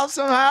involved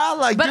somehow.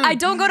 Like, But dude, I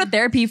don't go to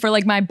therapy for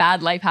like my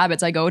bad life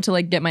habits. I go to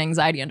like get my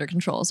anxiety under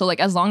control. So like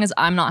as long as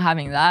I'm not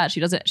having that,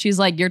 she's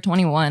like, you're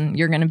 21.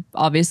 You're gonna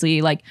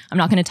obviously like, I'm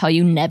not gonna tell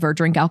you never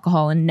drink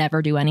alcohol and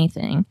never do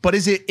anything. But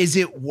is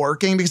it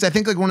working? Because I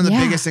think like one of the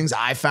Yeah. biggest things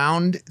I I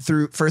found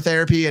for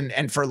therapy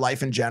and for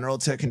life in general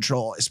to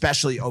control,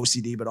 especially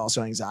OCD, but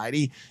also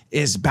anxiety,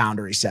 is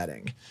boundary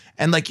setting.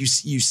 And like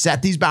you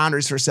set these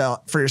boundaries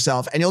for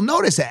yourself, and you'll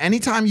notice that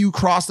anytime you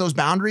cross those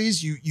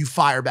boundaries, you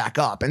fire back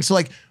up. And so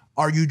like,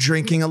 are you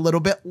drinking a little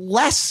bit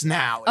less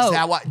now? Is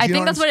that what? I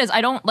think that's what it is.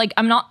 I don't like,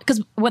 I'm not, because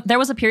there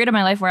was a period of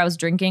my life where I was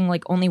drinking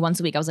like only once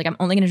a week. I was like, I'm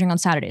only going to drink on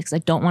Saturdays because I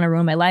don't want to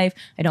ruin my life.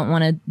 I don't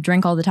want to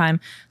drink all the time.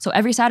 So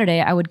every Saturday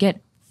I would get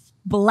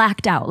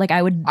blacked out. Like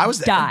I would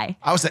die.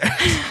 I was there.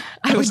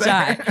 I would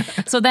die.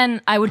 So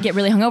then I would get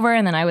really hungover,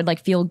 and then I would like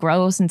feel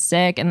gross and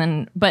sick. And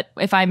then, but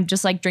if I'm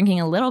just like drinking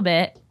a little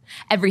bit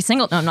not every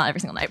single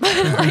night, but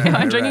like if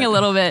I'm drinking a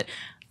little bit,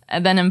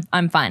 then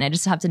I'm fine. I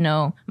just have to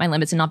know my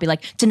limits and not be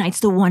like, tonight's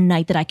the one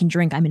night that I can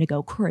drink. I'm going to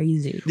go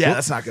crazy. Yeah,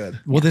 that's not good.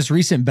 Well, this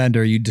recent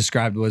bender you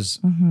described was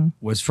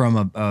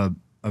from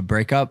a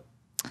breakup.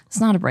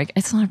 It's not a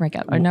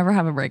breakup. I never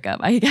have a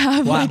breakup. I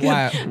have Why?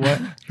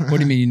 What do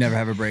you mean you never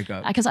have a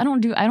breakup? Because I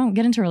don't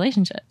get into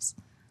relationships.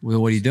 Well,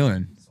 what are you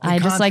doing? I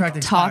just like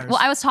contract talk. expires. Well,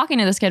 I was talking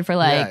to this kid for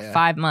like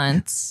 5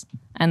 months,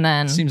 and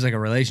then Seems like a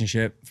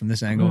relationship from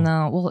this angle.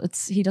 no. Well,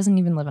 he doesn't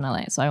even live in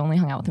LA, so I only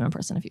hung out with him in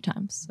person a few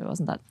times. So it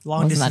wasn't that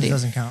Long wasn't that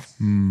distance deep. doesn't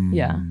count.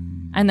 Yeah.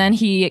 And then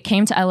he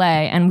came to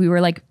LA, and we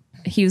were like,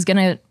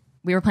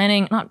 we were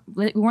planning,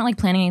 we weren't like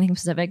planning anything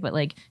specific, but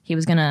like he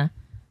was gonna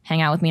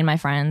hang out with me and my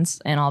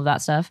friends and all of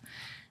that stuff.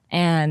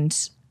 And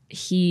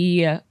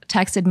he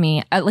texted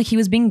me, like he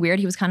was being weird.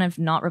 He was kind of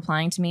not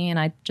replying to me, and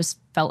I just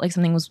felt like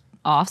something was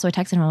off. So I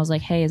texted him. I was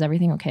like, hey, is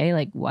everything okay?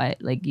 Like what?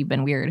 Like you've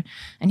been weird.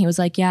 And he was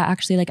like, yeah,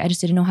 actually, like I just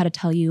didn't know how to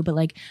tell you, but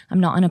like I'm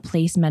not in a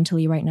place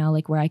mentally right now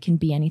like where I can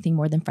be anything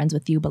more than friends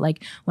with you. But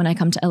like when I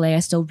come to LA, I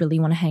still really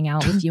want to hang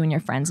out with you and your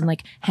friends and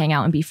like hang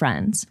out and be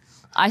friends.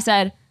 I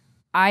said,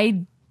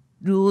 I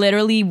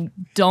literally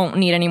don't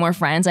need any more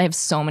friends. I have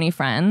so many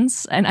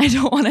friends and I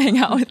don't want to hang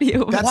out with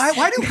you.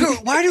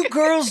 Why do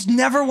girls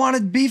never want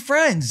to be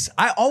friends?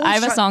 I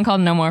have a song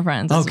called No More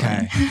Friends.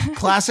 Okay.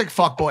 Classic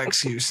fuckboy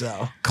excuse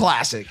though.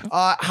 Classic.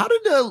 How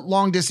did the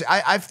long distance?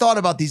 I've thought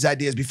about these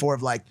ideas before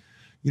of like,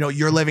 you know,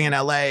 you're living in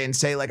LA and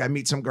say like I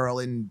meet some girl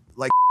in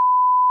like,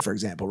 for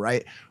example,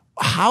 right?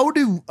 How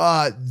do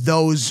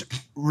those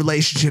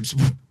relationships?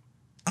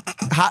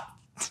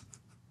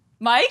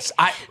 Mike?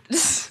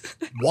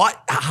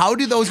 What? How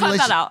do those Cut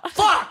that out.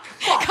 Fuck!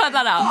 Cut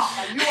that out.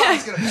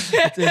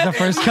 It's our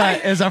first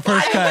cut. It's our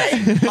first cut.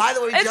 By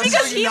the way, It's just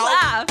because so he you know,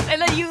 laughed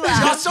and then you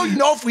laughed. just so you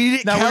know, if we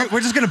didn't, No, we're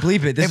just gonna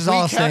bleep it. This is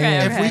all staying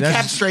in. If we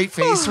kept straight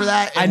face for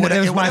that, I know that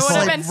was my would've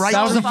fault. been right so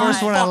That was the fun.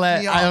 first one I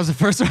let. That was the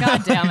first one.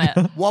 God damn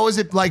it. What was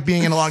it like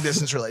being in a long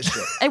distance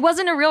relationship? It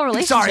wasn't a real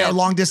relationship. Sorry, a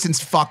long distance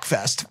fuck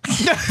fest.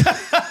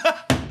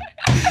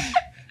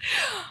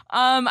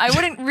 I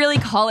wouldn't really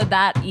call it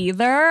that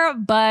either,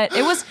 but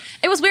it was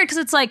weird because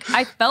it's like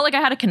I felt like I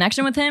had a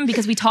connection with him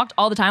because we talked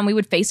all the time. We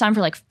would FaceTime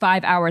for like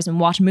 5 hours and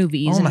watch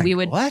movies, and we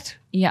would What?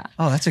 yeah.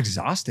 Oh, that's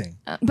exhausting.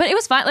 But it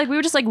was fine. Like we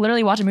would just like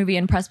literally watch a movie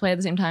and press play at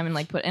the same time and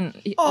like put in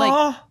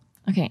like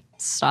okay,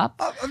 stop.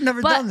 I've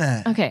never But- done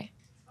that. Okay,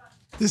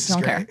 This is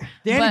don't great. care.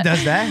 Danny But-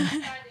 does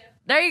that.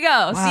 There you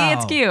go. See,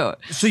 it's Wow.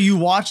 cute. So you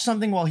watch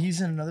something while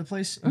he's in another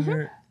place?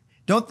 And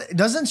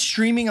doesn't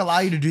streaming allow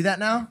you to do that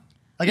now?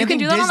 Like You I can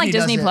think do that on like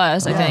does Disney it.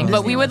 Plus, I Yeah, think. But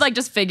Disney we would Plus. like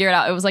just figure it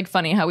out. It was like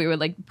funny how we would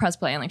like press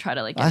play and like try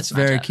to like get That's it to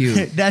match very up.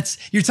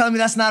 cute. You're telling me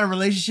that's not a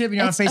relationship and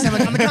you're on FaceTime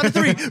like on the count of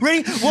 3.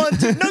 Ready? 1,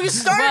 2. No, you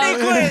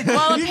started quick.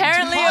 Well, You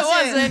apparently it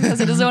pause wasn't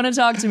because it doesn't want to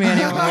talk to me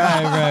anymore.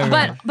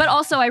 Right. But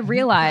also I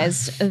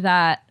realized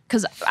that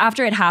because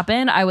after it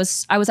happened, I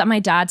was at my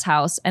dad's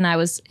house and I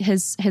was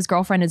his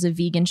girlfriend is a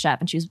vegan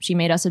chef and she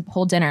made us a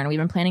whole dinner and we've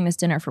been planning this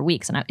dinner for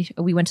weeks and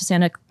we went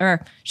to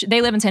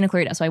they live in Santa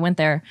Clarita, so I went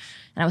there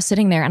and I was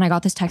sitting there and I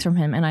got this text from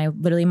him and I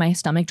literally my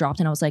stomach dropped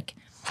and I was like,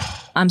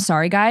 I'm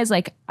sorry guys,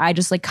 like I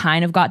just like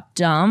kind of got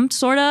dumped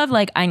sort of,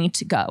 like I need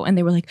to go. And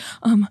they were like,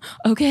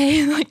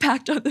 okay, and like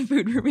packed up the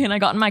food for me and I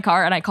got in my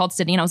car and I called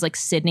Sydney and I was like,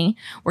 Sydney,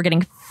 we're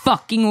getting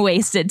fucking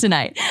wasted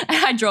tonight.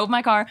 And I drove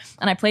my car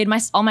and I played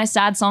all my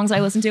sad songs I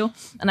listened to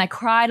and I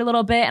cried a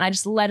little bit and I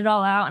just let it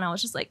all out and I was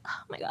just like,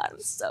 oh my God, I'm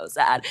so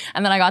sad.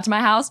 And then I got to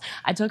my house,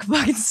 I took a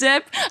fucking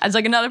sip, I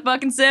took another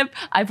fucking sip,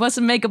 I put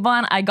some makeup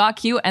on, I got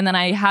cute, and then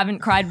I haven't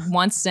cried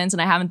once since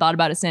and I haven't thought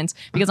about it since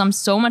because I'm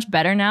so much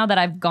better now that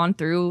I've gone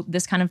through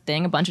this kind of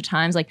thing a bunch of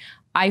times. Like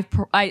I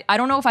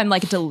don't know if I'm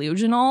like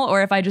delusional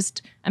or if I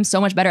just am so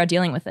much better at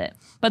dealing with it.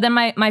 But then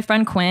my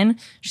friend Quinn,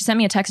 she sent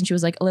me a text and she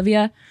was like,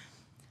 Olivia,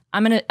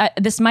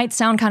 this might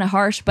sound kind of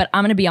harsh, but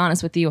I'm gonna be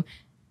honest with you.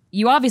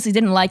 You obviously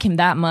didn't like him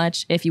that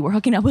much if you were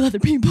hooking up with other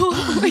people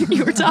when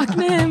you were talking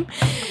to him.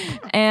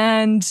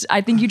 And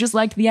I think you just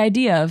liked the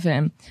idea of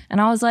him. And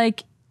I was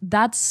like,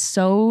 that's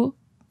so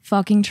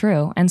fucking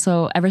true. And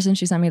so ever since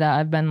she sent me that,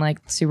 I've been like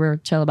super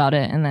chill about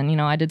it. And then, you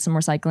know, I did some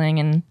more cycling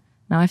and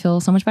now I feel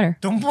so much better.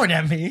 Don't point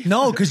at me.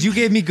 No, because you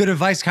gave me good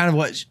advice, kind of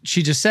what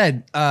she just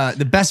said.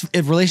 The best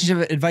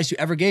relationship advice you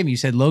ever gave me, you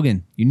said,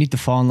 Logan, you need to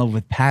fall in love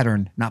with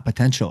pattern, not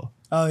potential.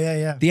 Oh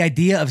yeah. The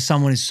idea of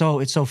someone is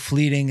so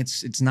fleeting,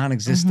 it's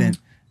non-existent.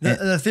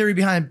 The theory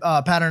behind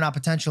pattern not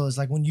potential is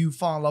like when you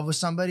fall in love with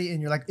somebody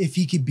and you're like, if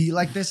he could be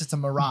like this, it's a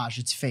mirage.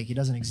 It's fake. It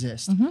doesn't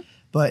exist.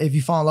 But if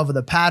you fall in love with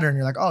a pattern,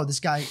 you're like, oh,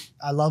 this guy,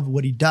 I love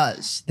what he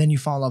does. Then you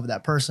fall in love with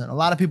that person. A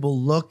lot of people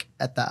look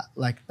at that,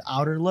 like the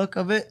outer look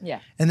of it. Yeah.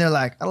 And they're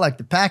like, I like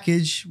the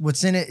package.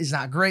 What's in it is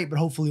not great, but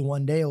hopefully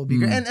one day it will be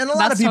great. And a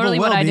lot of people totally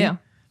will what I be. do.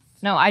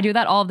 No, I do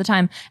that all the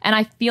time. And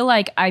I feel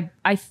like I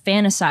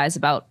fantasize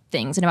about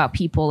things and about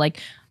people. Like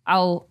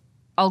I'll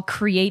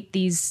create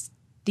these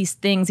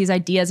things, these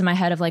ideas in my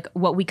head of like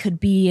what we could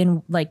be,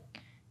 and like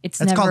it's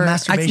That's never called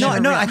masturbation.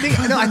 I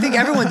think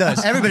everyone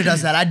does. Everybody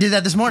does that. I did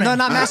that this morning. No,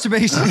 not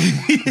masturbation.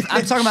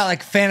 I'm talking about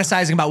like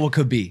fantasizing about what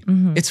could be.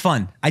 It's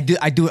fun. I do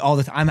it all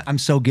the time. I'm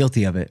so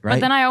guilty of it, right?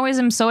 But then I always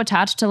am so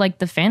attached to like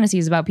the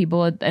fantasies about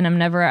people, and I'm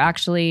never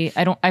actually,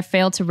 I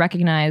fail to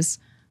recognize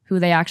who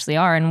they actually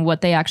are and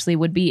what they actually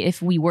would be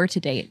if we were to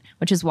date,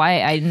 which is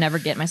why I never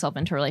get myself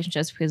into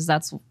relationships, because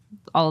that's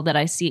all that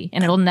I see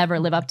and it'll never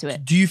live up to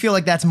it. Do you feel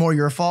like that's more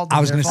your fault than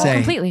I was their going to fault? say,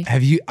 completely.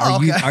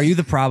 Are you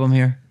the problem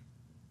here?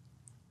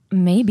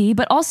 Maybe,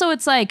 but also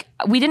it's like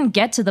we didn't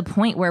get to the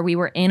point where we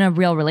were in a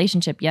real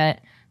relationship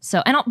yet.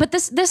 So, but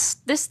this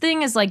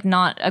thing is like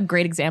not a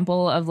great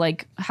example of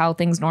like how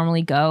things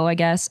normally go, I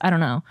guess. I don't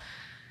know.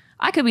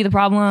 I could be the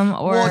problem,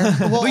 or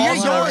Well,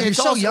 you're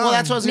so young. Well,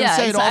 that's what I was going to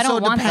say. It I also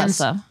don't want that depends.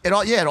 stuff.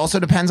 It also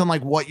depends on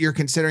like what you're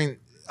considering.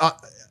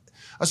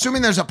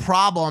 Assuming there's a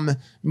problem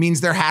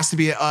means there has to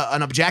be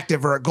an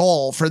objective or a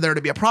goal for there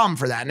to be a problem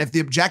for that. And if the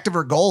objective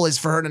or goal is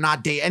for her to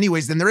not date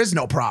anyways, then there is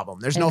no problem.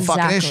 There's no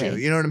fucking issue.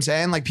 You know what I'm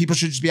saying? Like people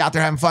should just be out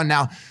there having fun.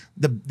 Now,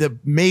 the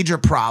major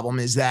problem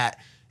is that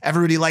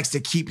everybody likes to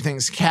keep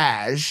things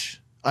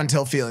cash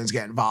until feelings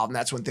get involved, and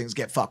that's when things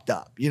get fucked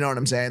up. You know what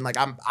I'm saying? Like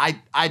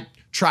I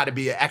try to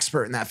be an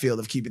expert in that field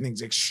of keeping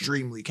things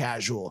extremely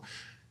casual.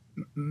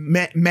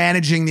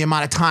 Managing the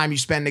amount of time you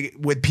spend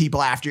with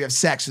people after you have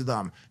sex with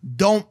them.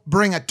 Don't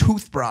bring a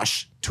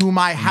toothbrush to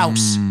my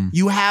house.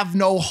 You have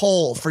no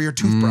hole for your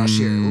toothbrush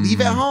here. Leave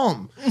it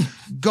home.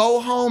 Go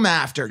home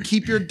after.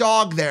 Keep your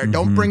dog there.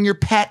 Don't bring your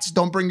pets.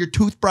 Don't bring your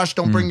toothbrush.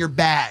 Don't bring your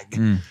bag.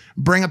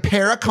 Bring a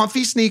pair of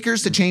comfy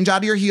sneakers to change out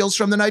of your heels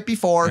from the night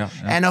before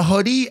and a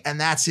hoodie, and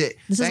that's it.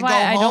 This is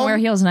why I don't wear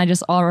heels, and I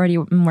just already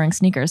am wearing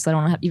sneakers, so I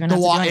don't even have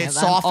to do any of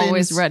that. I'm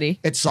always ready.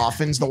 It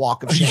softens the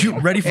walk of shame. You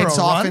ready for a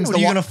run? Or are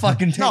you gonna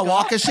fucking take off?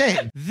 Walk of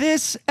shame.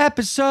 This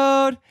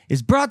episode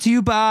is brought to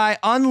you by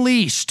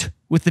Unleashed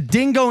with the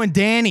Dingo and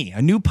Danny,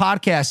 a new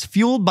podcast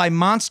fueled by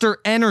Monster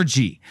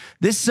Energy.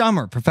 This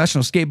summer,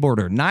 professional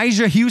skateboarder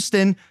Nyjah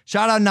Houston,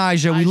 shout out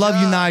Nyjah, we love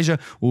you Nyjah,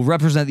 will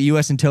represent the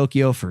U.S. in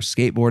Tokyo for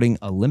skateboarding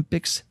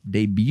Olympics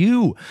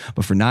debut.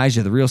 But for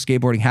Nyjah, the real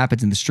skateboarding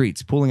happens in the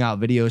streets, pulling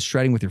out videos,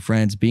 shredding with your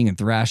friends, being in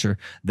Thrasher.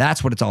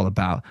 That's what it's all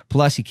about.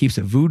 Plus, he keeps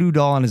a voodoo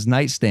doll on his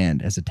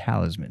nightstand as a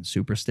talisman,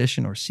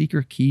 superstition, or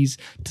secret keys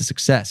to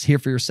success. Hear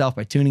for yourself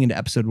by tuning into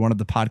episode 1 of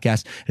the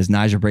podcast as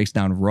Nyjah breaks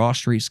down raw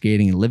street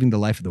skating and living the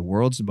life of the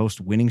world's most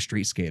winning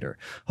street skater.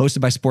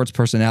 Hosted by sports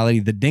personality,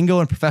 the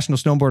Dingo, and professional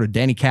snowboarder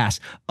Danny Cass,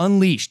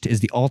 Unleashed is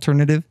the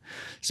alternative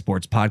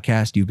sports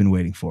podcast you've been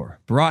waiting for.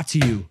 Brought to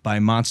you by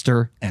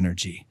Monster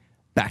Energy.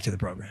 Back to the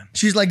program.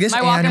 She's like this.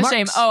 My walk of animal-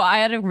 shame. Oh, I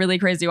had a really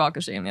crazy walk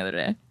of shame the other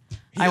day.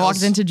 I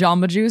walked into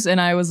Jamba Juice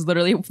and I was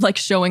literally like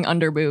showing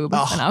under boob,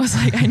 and I was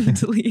like, I need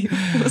to leave.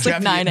 It was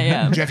like 9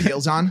 a.m. Do you have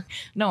heels on?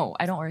 No,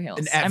 I don't wear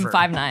heels. Ever.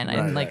 I'm 5'9". I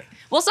didn't like.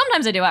 Well,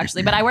 sometimes I do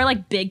actually, but I wear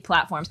like big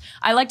platforms.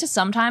 I like to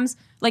sometimes,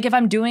 like if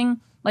I'm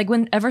doing. Like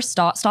whenever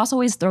Stas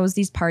always throws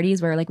these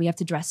parties where like we have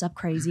to dress up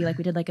crazy. Like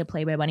we did like a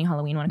Playboy Bunny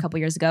Halloween one a couple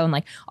years ago, and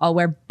like I'll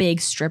wear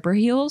big stripper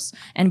heels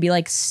and be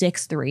like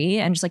 6'3"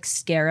 and just like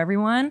scare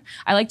everyone.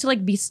 I like to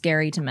like be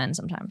scary to men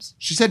sometimes.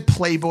 She said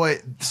Playboy.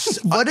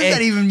 What does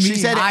that even mean? She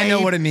said I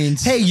know what it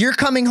means. Hey, you're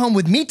coming home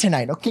with me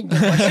tonight. Okay,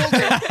 get my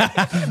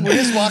shoulder. We're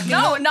just walking.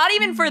 No, not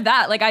even for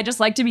that. Like I just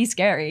like to be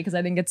scary because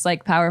I think it's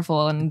like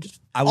powerful and.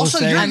 I will Also,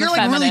 say, you're I'm like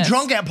really feminist.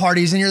 drunk at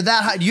parties and you're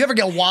that high. Do you ever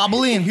get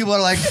wobbly and people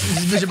are like,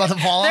 is this bitch about to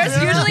fall off?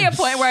 There's usually a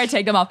point where I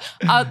take them off.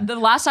 The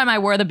last time I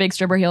wore the big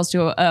stripper heels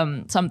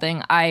to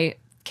something, I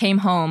came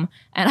home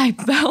and I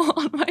fell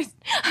on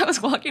I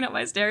was walking up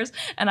my stairs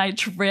and I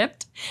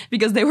tripped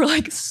because they were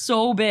like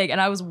so big and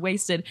I was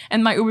wasted.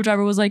 And my Uber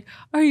driver was like,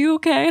 "Are you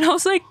okay?" And I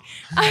was like,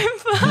 "I'm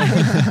fine."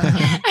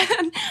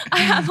 And I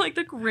had like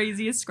the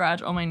craziest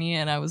scratch on my knee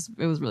and it was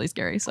really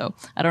scary. So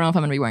I don't know if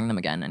I'm gonna be wearing them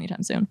again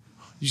anytime soon.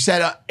 You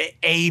said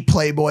a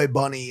Playboy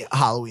Bunny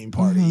Halloween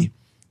party.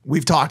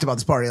 We've talked about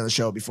this party on the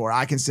show before.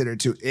 I consider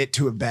it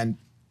to have been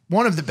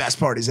one of the best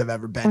parties I've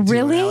ever been to.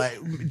 Really? In LA.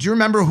 Do you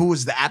remember who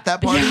was at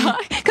that party? Yeah,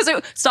 because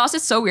Stas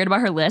is so weird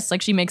about her list.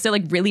 Like she makes it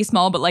like really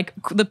small, but like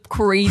the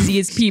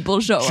craziest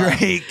people show up.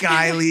 Drake,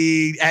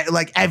 Kylie,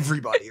 like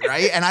everybody,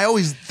 right? And I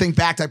always think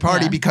back to that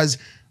party because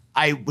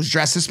I was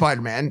dressed as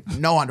Spider-Man,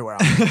 no underwear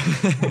on,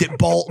 did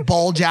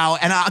bulge out,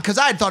 and because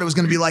I thought it was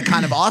going to be like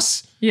kind of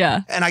us.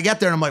 Yeah. And I get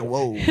there and I'm like,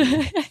 whoa.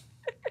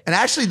 And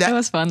actually that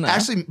was fun though.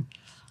 Actually,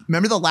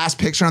 remember the last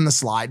picture on the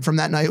slide from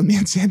that night with me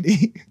and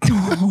Sandy?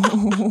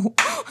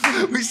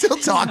 We still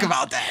talk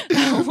about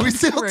that. We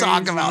still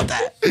talk about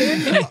that.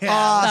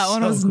 That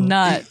one was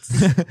nuts.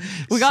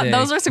 We got Sick,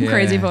 those are some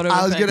crazy yeah. photos.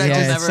 I was gonna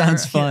Yeah, it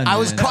sounds fun. I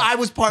was man.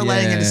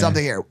 parlaying Yeah. into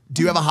something here.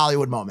 Do you have a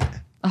Hollywood moment?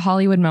 a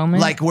Hollywood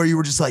moment. Like where you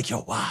were just like,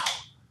 yo, wow.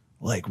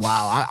 Like,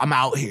 wow, I'm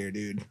out here,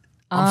 dude.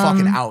 I'm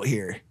fucking out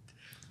here.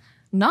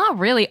 Not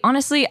really,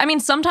 honestly. I mean,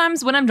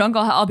 sometimes when I'm drunk,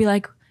 I'll be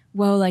like,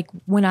 "Whoa!" Like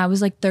when I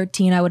was like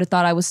 13, I would have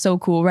thought I was so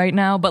cool right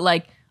now. But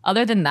like,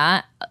 other than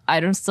that, I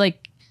don't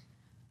like.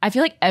 I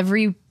feel like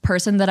every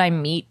person that I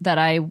meet that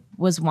I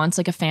was once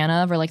like a fan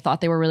of or like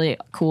thought they were really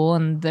cool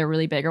and they're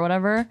really big or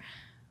whatever.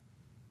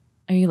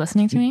 Are you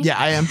listening to me? Yeah,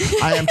 I am.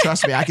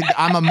 Trust me.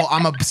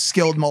 I'm a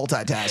skilled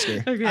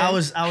multitasker. Okay. I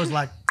was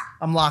like,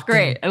 I'm locked in.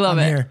 Great. I love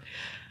I'm it. Here.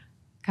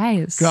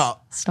 Guys, Go.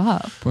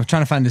 stop. We're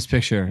trying to find this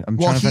picture. I'm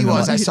Well, trying to he find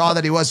was. the, I saw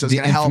that he was, so I was the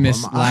going to help him.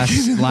 infamous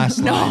last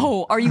slide.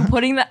 No, are you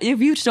putting that?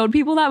 Have you showed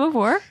people that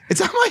before?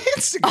 It's on my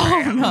Instagram.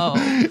 Oh no.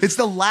 It's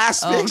the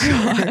last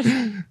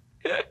picture.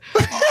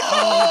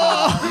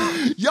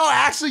 Yo,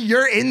 actually,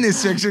 you're in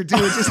this picture too.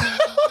 It's just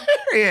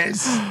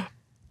hilarious.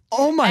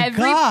 Oh my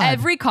God.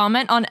 Every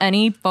comment on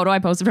any photo I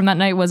posted from that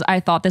night was, I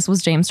thought this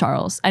was James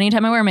Charles.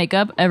 Anytime I wear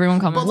makeup, everyone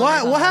comments.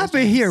 What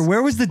happened here?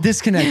 Where was the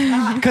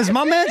disconnect? Because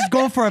my man's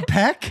going for a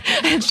peck,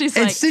 And she's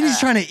and like, Sydney's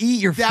trying to eat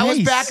your face. That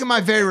was back in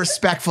my very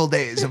respectful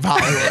days of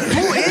Hollywood.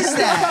 Who is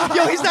that?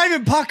 Yo, he's not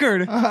even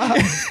puckered.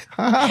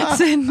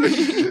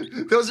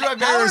 Sydney. Those are my very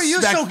How are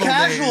you so respectful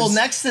casual days.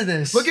 next to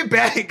this? Look at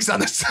Banks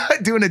on the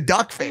side doing a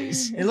duck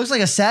face. It looks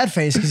like a sad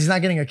face because he's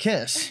not getting a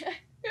kiss.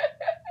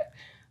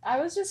 I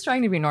was just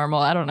trying to be normal.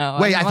 I don't know.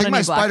 Wait, I didn't think want my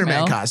any Spider-Man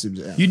blackmail. costume's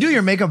in. You do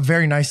your makeup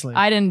very nicely.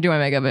 I didn't do my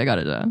makeup. I got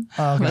it done.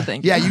 Oh, okay. But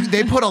thank Yeah, you.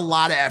 they put a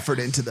lot of effort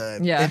into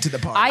the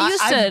party. I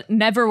used to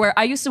never wear.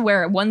 I used to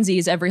wear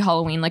onesies every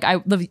Halloween. Like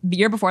the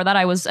year before that,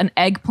 I was an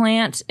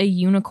eggplant, a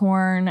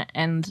unicorn,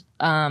 and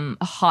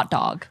a hot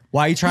dog.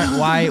 Why you trying?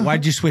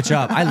 Why'd you switch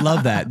up? I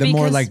love that. The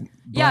more like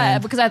yeah,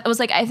 bland. because I was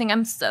like, I think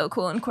I'm so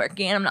cool and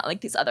quirky, and I'm not like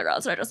these other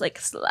girls that are just like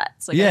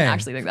sluts. Like I Yeah. didn't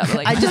actually think that, but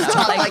like I just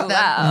talk like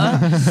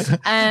that.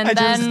 And I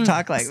just then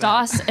talk like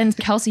that. Stas and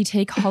Kelsey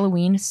take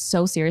Halloween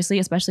so seriously,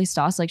 especially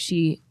Stas. Like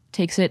she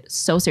takes it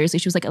so seriously.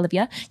 She was like,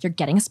 Olivia, you're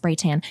getting a spray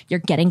tan,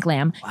 you're getting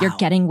glam, you're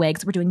getting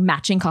wigs. We're doing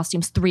matching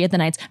costumes 3 of the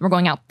nights, and we're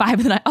going out 5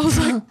 of the night. I was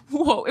like,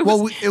 whoa!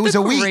 It was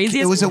a week.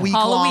 craziest- It was a week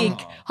long.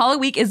 Hollow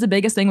Week is the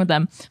biggest thing with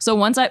them. So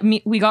once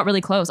we got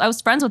really close. I was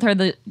friends with her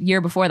the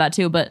year before that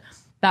too, but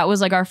that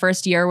was like our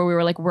first year where we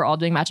were like, we're all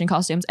doing matching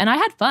costumes. And I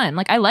had fun.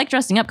 Like I like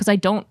dressing up because I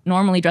don't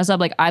normally dress up.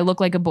 Like I look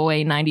like a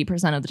boy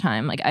 90% of the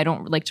time. Like I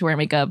don't like to wear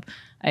makeup.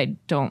 I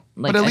don't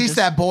like. But at I least just-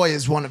 that boy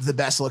is one of the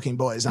best looking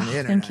boys on the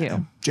internet. Thank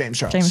you. James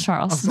Charles. James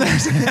Charles.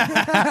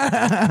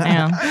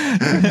 Yeah.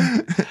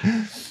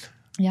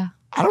 Yeah.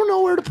 I don't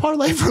know where to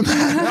parlay from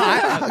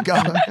that. Go.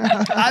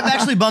 I've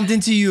actually bumped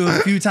into you a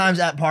few times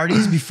at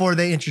parties before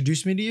they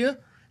introduced me to you.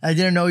 I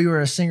didn't know you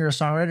were a singer or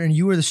songwriter, and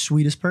you were the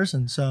sweetest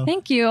person. So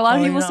Thank you. A lot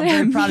of people say I'm very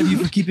I'm proud of you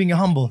for keeping it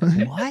humble.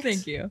 What?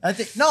 Thank you. I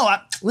think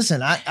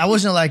listen. I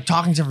wasn't like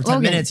talking to her for 10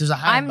 Logan, minutes. It was a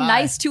high I'm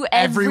nice to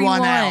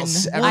everyone.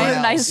 else. I Everyone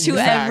am nice else. to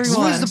Facts.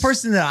 everyone. Who's the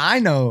person that I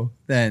know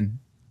then?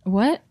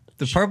 What?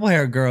 The purple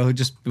hair girl who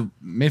just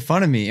made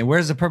fun of me. And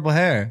where's the purple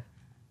hair?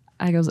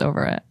 I goes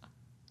over it.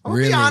 I'll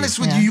be honest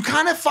with you. You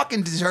kind of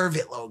fucking deserve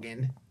it,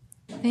 Logan.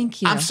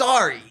 Thank you. I'm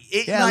sorry.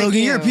 Yeah,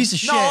 Logan, you're a piece of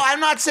shit. No, I'm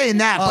not saying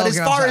that. Oh, but okay,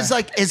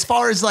 as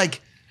far as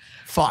like,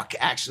 fuck,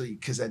 actually,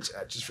 because I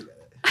just forget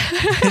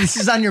it. This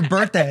is on your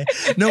birthday.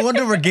 No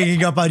wonder we're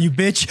gigging up on you,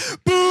 bitch.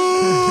 Boo!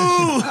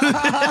 Oh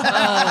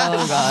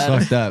God.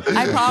 Fucked up.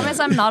 I promise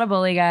I'm not a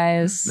bully,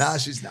 guys. No,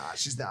 she's not.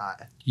 She's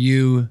not.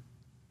 You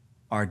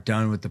are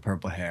done with the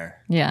purple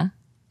hair. Yeah.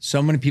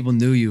 So many people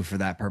knew you for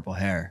that purple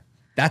hair.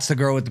 That's the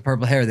girl with the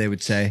purple hair, they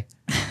would say.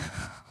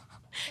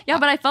 Yeah,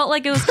 but I felt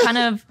like it was kind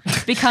of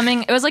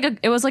becoming. It was like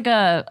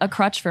a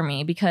crutch for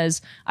me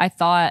because I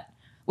thought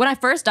when I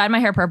first dyed my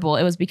hair purple,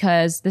 it was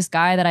because this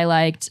guy that I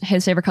liked,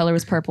 his favorite color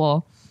was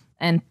purple,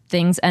 and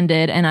things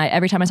ended. And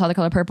every time I saw the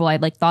color purple, I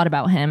like thought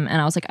about him,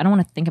 and I was like, I don't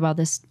want to think about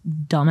this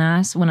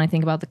dumbass when I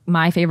think about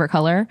my favorite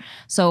color.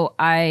 So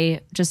I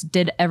just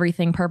did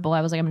everything purple.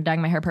 I was like, I'm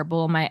dyeing my hair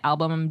purple. My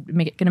album,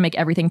 I'm gonna make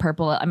everything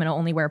purple. I'm gonna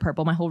only wear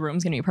purple. My whole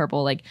room's gonna be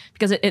purple, like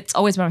because it's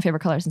always been my favorite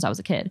color since I was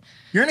a kid.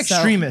 You're an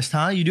extremist,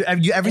 huh? You do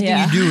everything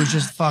Yeah. you do is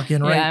just fucking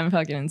right. Yeah, I'm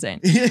fucking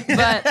insane.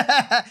 But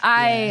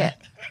I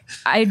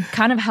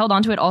kind of held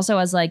on to it also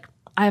as like,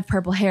 I have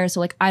purple hair, so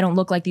like I don't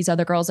look like these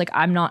other girls. Like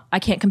I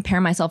can't compare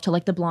myself to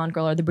like the blonde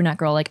girl or the brunette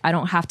girl. Like I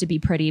don't have to be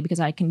pretty because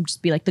I can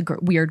just be like the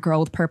weird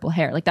girl with purple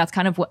hair. Like that's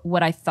kind of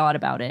what I thought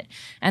about it.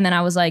 And then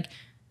I was like,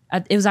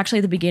 it was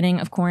actually the beginning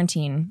of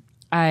quarantine.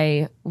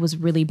 I was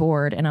really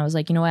bored and I was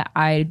like, you know what?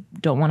 I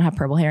don't want to have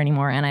purple hair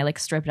anymore. And I like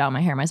stripped out my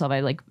hair myself.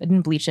 I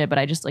didn't bleach it, but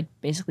I just like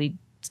basically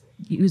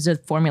used a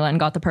formula and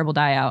got the purple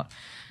dye out.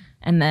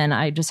 And then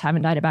I just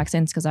haven't dyed it back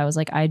since because I was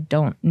like, I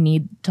don't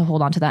need to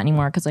hold on to that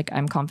anymore because like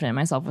I'm confident in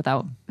myself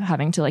without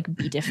having to like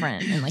be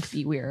different and like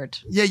be weird.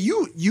 Yeah,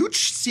 you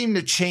seem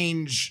to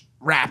change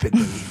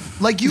rapidly.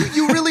 Like you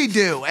really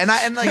do. And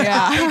like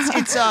Yeah.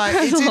 it's a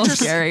little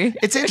interesting. scary.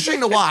 It's interesting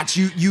to watch.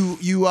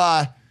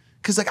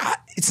 because like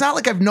it's not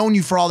like I've known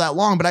you for all that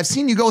long, but I've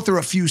seen you go through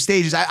a few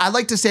stages. I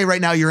like to say right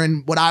now you're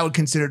in what I would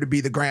consider to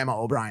be the Grandma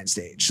O'Brien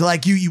stage. So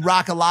like you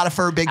rock a lot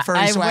of big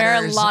furry sweaters. I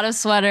wear a lot of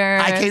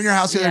sweaters. I came to your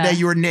house the other day.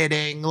 You were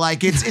knitting.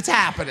 Like it's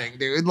happening,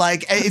 dude.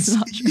 Like it's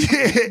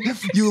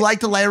you like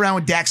to lay around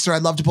with Dexter.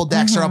 I'd love to pull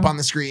Dexter up on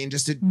the screen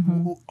just to.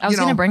 I was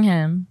gonna bring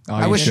him. Oh,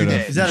 I wish you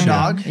did. Is that a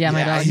dog? Yeah,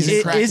 my dog.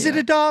 Is it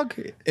a dog?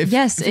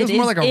 Yes, it is.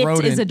 More like a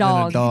rodent it is a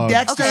dog. than a dog.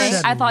 Dexter. Okay,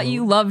 I thought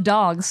you loved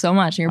dogs so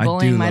much. You're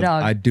bullying my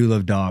dog. I do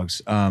love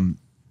dogs. No,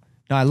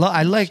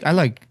 I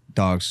like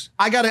dogs.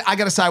 I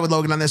gotta side with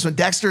Logan on this one.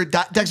 Dexter's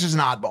an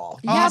oddball.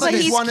 Yeah, but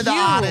he's he's one of the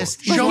cute.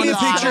 honest. Show me a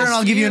picture and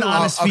I'll give you an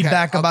honest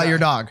feedback about your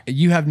dog.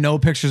 You have no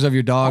pictures of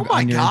your dog Oh my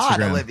on your God,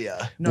 Instagram.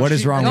 Olivia. What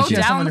is wrong Go with you?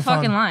 down the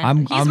fucking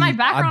line. He's my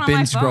background I've been on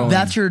my phone. scrolling.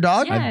 That's your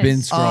dog? Yes. I've been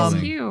scrolling.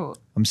 He's cute.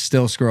 I'm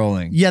still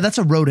scrolling. Yeah, that's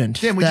a rodent.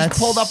 Damn, we just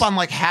pulled up on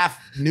like half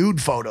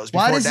nude photos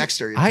Why before does it-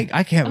 Dexter.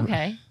 I can't.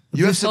 Okay.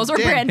 You have some- Those were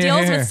damn, brand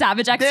deals here. with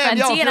Savage X damn,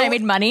 yo, Fenty, if and I you're-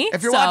 made money.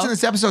 If you're so- watching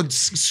this episode,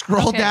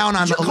 scroll Okay. down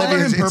on Did you color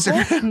Olivia's him purple?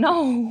 Instagram.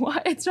 No,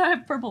 it's I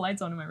have purple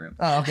lights on in my room.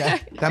 Oh,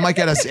 okay. That might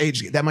get us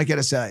age. That might get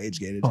us age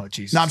gated. Oh,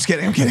 Jesus. No, I'm just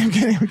kidding. I'm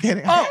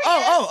kidding.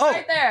 Oh.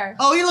 Right there.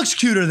 Oh, he looks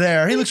cuter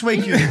there. He looks way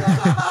cuter.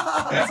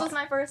 This was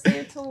my first day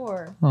of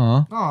tour.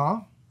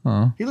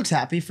 Aw. He looks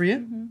happy for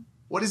you.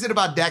 What is it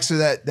about Dexter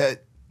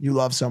that you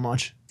love so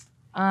much?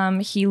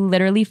 He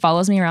literally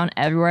follows me around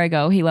everywhere I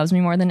go. He loves me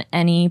more than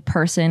any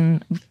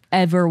person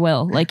ever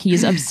will. Like,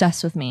 he's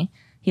obsessed with me.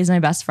 He's my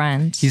best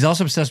friend. He's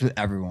also obsessed with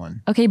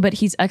everyone. Okay, but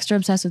he's extra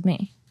obsessed with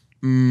me.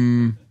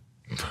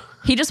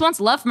 He just wants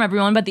love from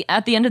everyone, but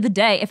at the end of the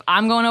day, if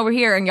I'm going over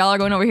here and y'all are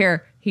going over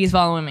here, he's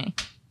following me.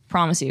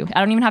 Promise you. I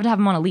don't even have to have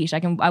him on a leash.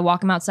 I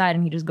walk him outside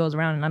and he just goes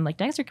around and I'm like,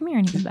 Dexter, come here,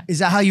 and he comes back. Is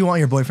that how you want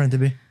your boyfriend to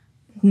be?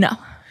 No.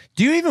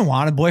 Do you even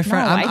want a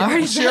boyfriend? No, I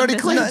already She already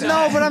said cleaned this. that.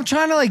 No, but I'm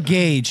trying to like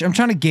gauge. I'm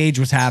trying to gauge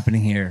what's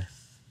happening here.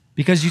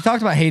 Because you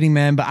talked about hating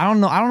men, but I don't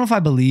know. I don't know if I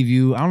believe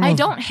you. I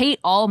don't hate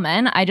all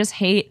men. I just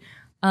hate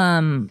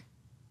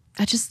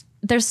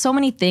there's so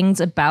many things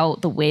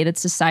about the way that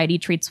society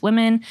treats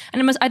women.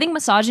 And I think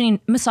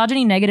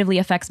misogyny negatively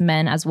affects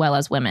men as well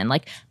as women.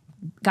 Like,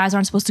 guys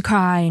aren't supposed to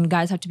cry and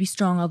guys have to be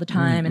strong all the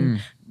time.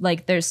 And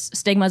like there's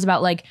stigmas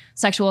about like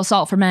sexual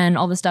assault for men,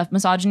 all this stuff.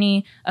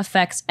 Misogyny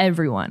affects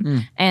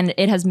everyone. And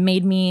it has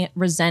made me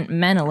resent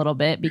men a little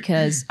bit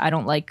because I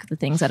don't like the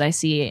things that I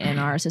see in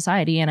our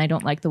society. And I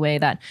don't like the way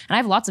that, and I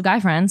have lots of guy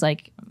friends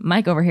like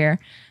Mike over here.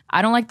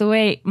 I don't like the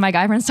way my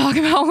guy friends talk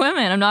about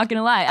women. I'm not going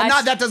to lie.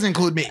 That doesn't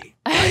include me.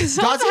 Does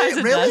Sometimes it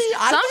it really? does.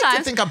 I like to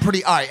Sometimes. think I'm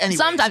pretty. All right. Anyway.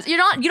 Sometimes you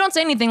don't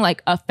say anything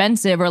like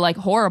offensive or like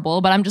horrible,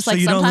 but I'm just So like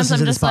you don't sometimes listen I'm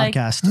to this just like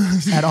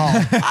podcast at all.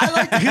 I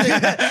like to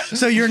think that.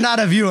 So you're not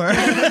a viewer. Do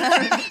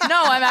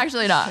no, I'm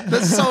actually not.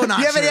 That's so not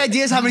you have true. any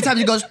ideas how many times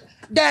he goes,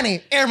 Danny,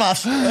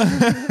 earmuff?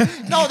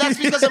 No, that's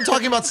because I'm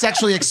talking about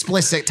sexually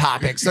explicit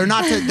topics. They're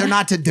not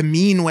to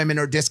demean women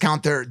or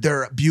discount their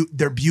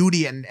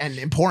beauty and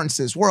importance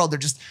to this world. They're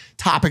just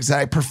topics that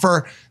I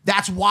prefer.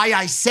 That's why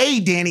I say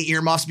Danny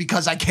earmuffs,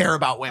 because I care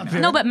about women.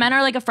 No, but men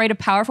are like afraid of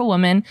powerful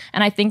women,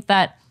 and I think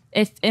that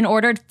if in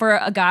order for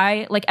a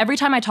guy, like every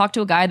time I talk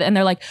to a guy and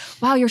they're like,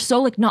 "Wow, you're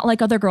so like not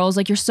like other girls.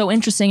 Like you're so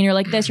interesting, and you're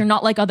like this. You're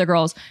not like other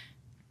girls."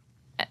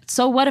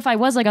 So what if I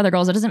was like other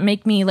girls? It doesn't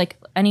make me like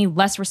any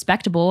less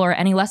respectable or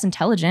any less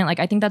intelligent. Like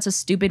I think that's a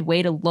stupid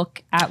way to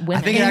look at women.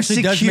 I think it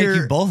actually does make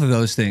Insecure. you both of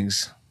those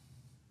things.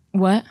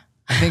 What?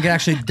 I think it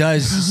actually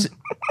does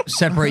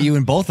separate you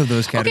in both of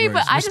those categories.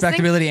 but I just think-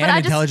 Respectability but and I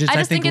just- intelligence, I I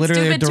just think think it's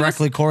literally are stupid to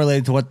directly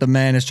correlated to what the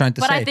man is trying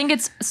to But say. I think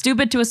it's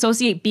stupid to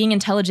associate being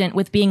intelligent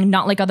with being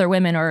not like other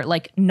women or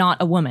like not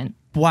a woman.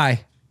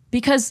 Why?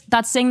 Because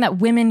that's saying that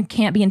women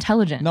can't be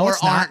intelligent. No, Or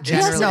it's not. aren't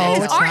generally. Yes, it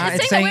is. it's Aren't- not.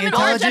 it's saying that women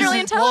aren't generally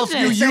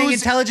intelligent. It's saying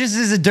intelligence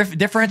is a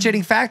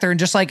differentiating factor, and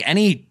just like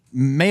any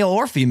male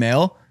or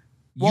female,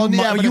 Well,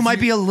 yeah, but you if might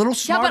you- be a little Yeah,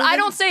 smarter. but I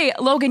don't say,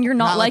 Logan, you're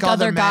not, like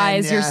other men,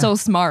 guys. You're yeah. so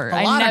smart. A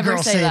I lot never of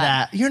girls say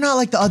that. You're not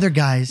like the other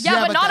guys.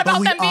 Yeah, but not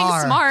about we them being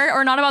are. smart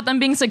or not about them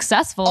being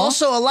successful.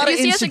 Also, a lot if of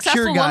you see a insecure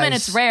successful woman,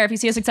 guys- it's rare. If you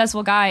see a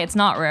successful guy, it's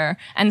not rare.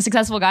 And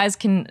successful guys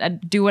can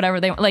do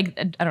whatever they want. Like,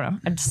 I don't know.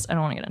 I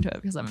don't want to get into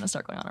it because I'm going to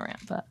start going on a rant.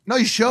 But No,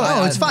 you should.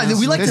 No, it's fine.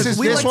 We like to-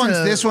 we like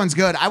to- This one's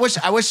good. I wish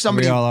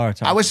somebody. We all are,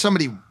 Tom. I wish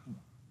somebody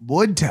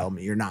would tell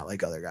me you're not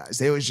like other guys.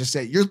 They always just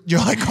say you're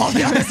like all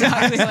the other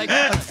guys. Like,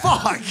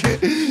 Fuck,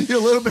 you're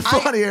a little bit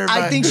funnier.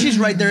 I but- think she's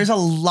right. There is a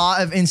lot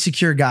of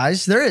insecure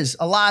guys. There is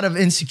a lot of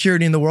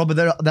insecurity in the world,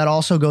 but that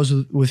also goes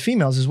with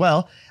females as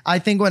well. I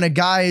think when a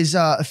guy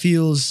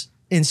feels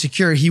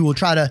insecure, he will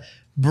try to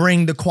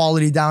bring the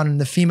quality down in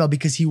the female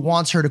because he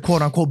wants her to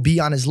quote unquote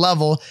be on his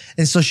level,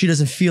 and so she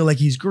doesn't feel like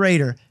he's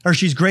greater or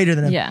she's greater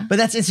than him. Yeah. But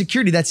that's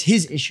insecurity. That's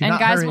his issue, and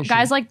not her issue.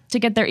 guys like to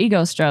get their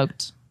ego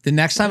stroked. The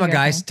next time a Okay.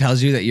 guy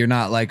tells you that you're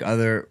not like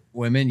other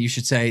women, you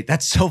should say,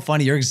 "That's so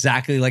funny. You're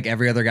exactly like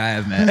every other guy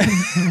I've met."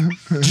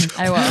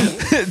 I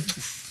will.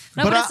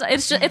 No, but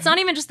it's not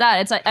even just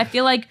that. It's like, I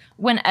feel like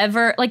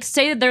whenever, like,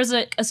 say that there's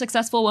a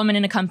successful woman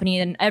in a company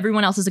and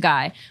everyone else is a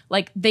guy,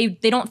 like they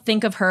don't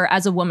think of her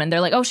as a woman.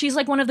 They're like, oh, she's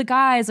like one of the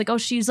guys. Like, oh,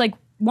 she's like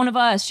one of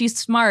us. She's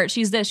smart.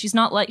 She's this. She's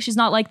not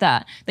like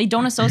that. They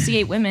don't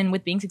associate women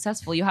with being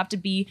successful. You have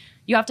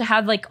to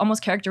have like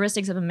almost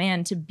characteristics of a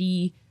man to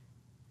be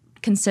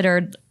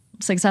considered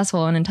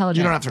successful and intelligent.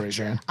 You don't have to raise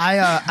your hand.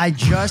 I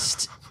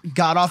just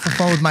got off the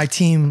phone with my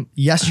team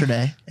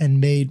yesterday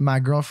and made my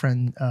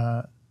girlfriend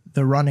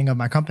the running of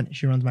my company.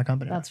 She runs my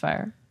company. That's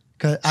fire.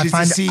 She's the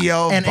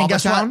CEO of and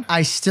guess Bubba what?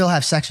 I still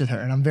have sex with her,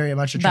 and I'm very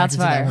much attracted That's to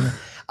that fire.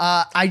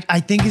 woman.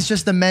 I think it's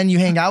just the men you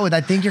hang out with.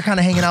 I think you're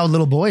kind of hanging out with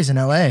little boys in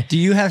LA. Do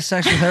you have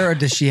sex with her or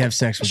does she have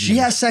sex with you? She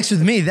has sex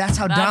with me. That's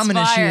how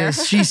dominant fire. she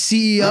is. She's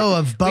CEO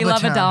of Bubba We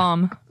love Town. a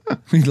dom.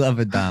 We love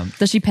a dom.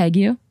 Does she peg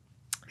you?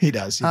 He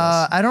does. He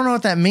does. I don't know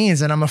what that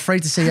means, and I'm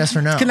afraid to say yes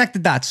or no. Connect the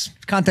dots.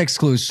 Context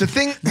clues. The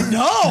thing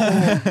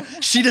No,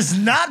 she does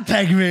not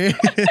peg me.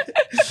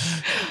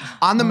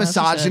 on the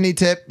misogyny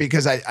tip,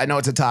 because I know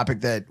it's a topic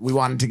that we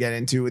wanted to get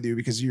into with you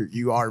because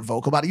you are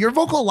vocal about it. You're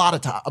vocal a lot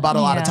of about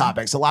a lot of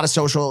topics, a lot of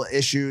social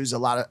issues, a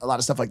lot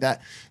of stuff like that.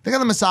 I think on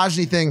the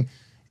misogyny thing,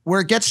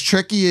 where it gets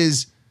tricky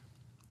is,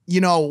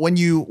 you know, when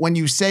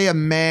you say a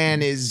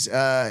man is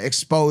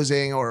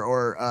exposing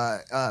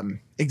or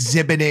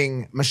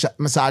exhibiting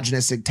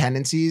misogynistic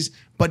tendencies,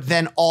 but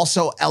then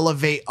also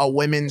elevate a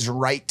woman's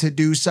right to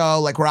do so.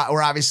 Like we're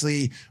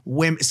obviously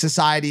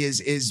society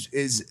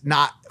is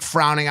not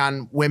frowning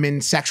on women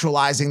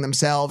sexualizing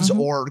themselves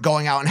or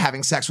going out and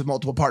having sex with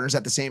multiple partners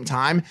at the same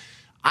time.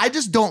 I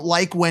just don't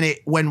like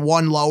when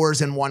one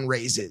lowers and one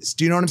raises.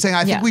 Do you know what I'm saying?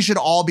 I think we should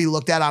all be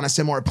looked at on a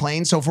similar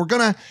plane. So if we're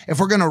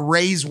gonna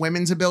raise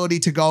women's ability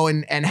to go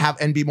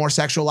and be more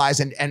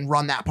sexualized and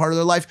run that part of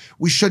their life,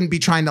 we shouldn't be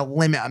trying to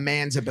limit a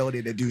man's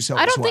ability to do so.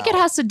 I don't think it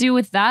has to do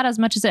with that as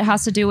much as it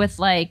has to do with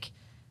like,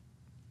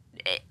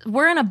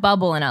 we're in a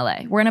bubble in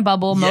LA. We're in a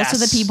bubble. Most of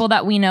the people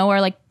that we know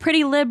are like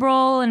pretty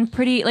liberal and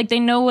pretty like they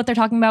know what they're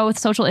talking about with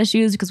social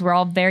issues because we're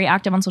all very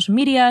active on social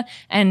media.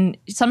 And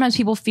sometimes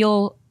people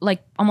feel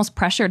like almost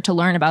pressured to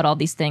learn about all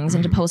these things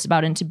and to post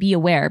about it and to be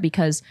aware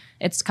because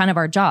it's kind of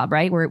our job,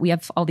 right? We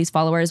have all these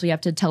followers. We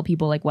have to tell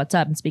people like what's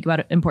up and speak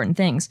about important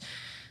things.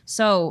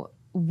 So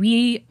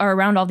we are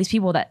around all these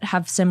people that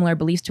have similar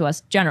beliefs to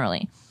us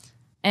generally.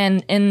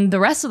 And in the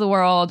rest of the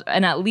world,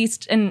 and at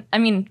least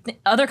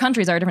other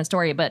countries are a different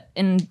story, but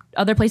in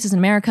other places in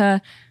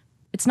America,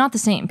 it's not the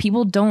same.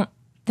 People don't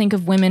think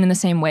of women in the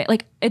same way.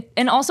 Like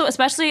and also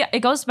especially it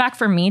goes back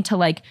for me to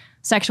like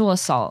sexual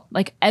assault.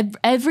 Like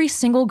every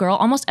single girl,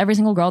 almost every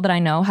single girl that I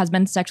know has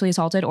been sexually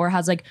assaulted or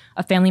has like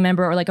a family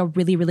member or like a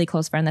really, really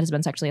close friend that has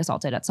been sexually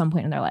assaulted at some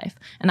point in their life.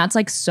 And that's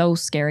like so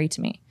scary to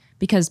me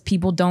because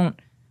people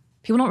don't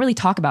really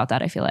talk about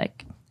that, I feel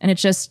like. And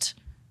it's just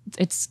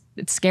it's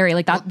scary.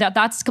 Like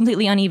that's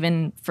completely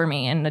uneven for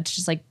me. And it's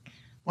just like,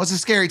 well, it's a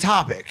scary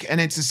topic. And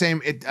it's the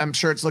same. I'm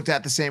sure it's looked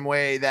at the same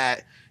way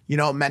that, you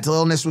know, mental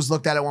illness was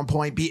looked at one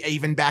point,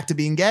 even back to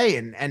being gay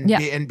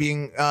and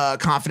being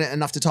confident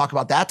enough to talk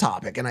about that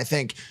topic. And I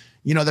think,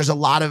 you know, there's a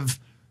lot of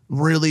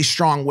really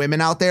strong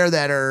women out there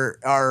that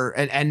are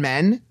and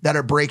men that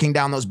are breaking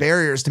down those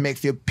barriers to make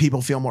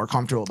people feel more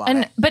comfortable about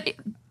it. But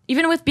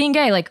even with being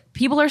gay, like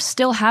people are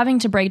still having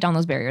to break down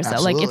those barriers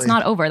though. Like it's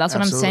not over. That's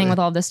what I'm saying with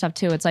all this stuff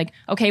too. It's like,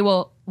 okay,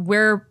 well,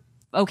 we're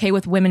okay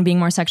with women being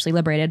more sexually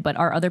liberated, but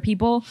are other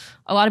people?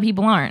 A lot of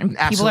people aren't.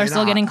 And people are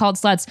still getting called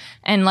sluts.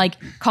 And like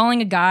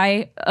calling a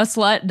guy a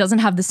slut doesn't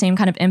have the same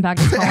kind of impact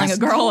as calling a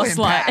girl a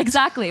slut.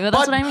 Exactly. But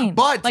that's what I mean.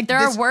 But like there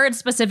are words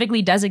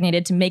specifically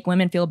designated to make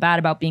women feel bad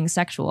about being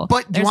sexual.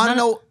 But do you want to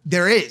know?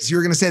 There is. You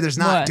were going to say there's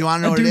not. What? Do you want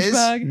to know what it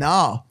is?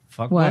 No.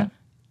 Fuck what?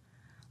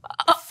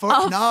 No,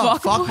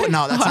 that's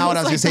not what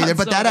I was going to say there.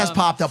 But that has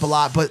popped up a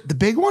lot. But the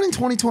big one in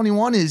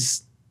 2021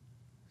 is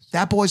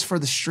that boy's for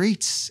the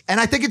streets. And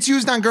I think it's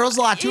used on girls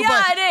a lot too.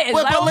 Yeah, it is.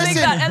 But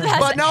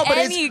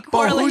listen,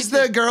 but who's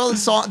the girl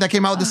that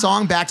came out with the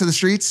song Back to the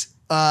Streets?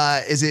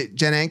 Is it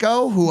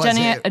Janenko? Who was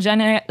it?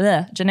 Janae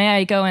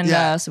Aiko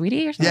and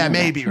Sweetie or something? Yeah,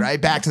 maybe, right?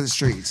 Back to the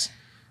streets.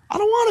 I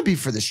don't want to be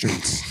for the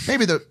streets.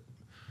 Maybe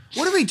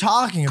What are we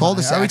talking about?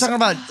 Cul-de-sacs. Are we talking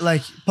about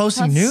like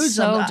posting nudes?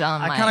 So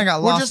dumb. I kind of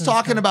got lost. We're just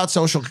talking about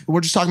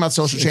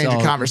social change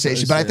and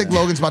conversation. But I think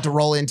Logan's about to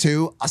roll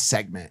into a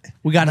segment.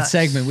 We got a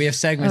segment. We have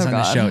segments on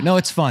the show. No,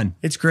 it's fun.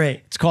 It's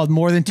great. It's called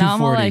More Than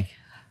 240.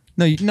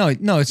 Like,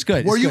 no, it's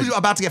good. Were you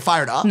about to get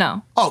fired up?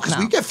 No. Oh, because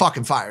we get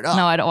fucking fired up.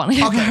 No, I don't want to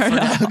get fired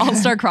up. I'll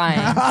start crying.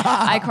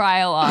 I cry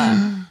a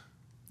lot.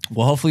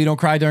 Well, hopefully you don't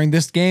cry during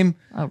this game.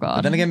 Oh, God.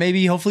 But then again,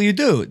 maybe hopefully you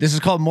do. This is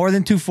called More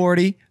Than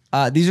 240.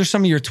 These are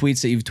some of your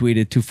tweets that you've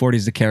tweeted. 240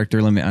 is the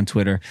character limit on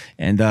Twitter.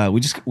 And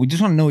we just want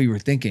to know what you were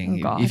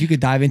thinking. Oh, if you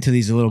could dive into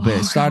these a little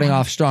bit. Starting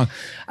off strong.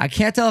 I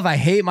can't tell if I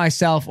hate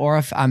myself or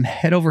if I'm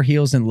head over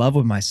heels in love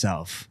with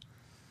myself.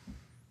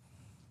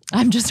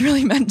 I'm just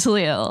really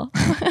mentally ill.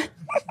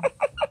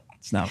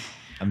 No,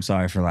 I'm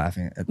sorry for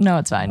laughing. No,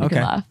 it's fine. You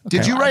can laugh.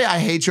 Did you write I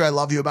hate you, I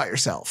love you about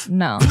yourself?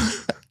 No.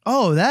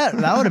 Oh, that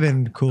would have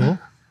been cool.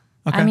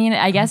 Okay. I mean,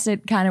 I guess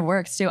it kind of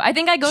works too. I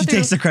think I go She through.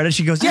 takes the credit.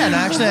 She goes, yeah, no,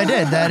 actually I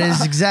did. That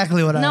is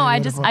exactly what No,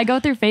 I I go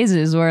through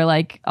phases where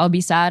like I'll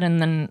be sad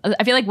and then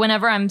I feel like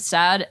whenever I'm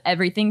sad,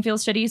 everything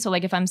feels shitty. So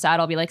like if I'm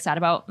sad, I'll be like sad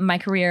about my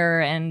career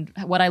and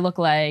what I look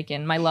like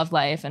and my love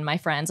life and my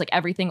friends, like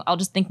everything. I'll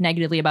just think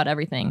negatively about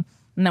everything.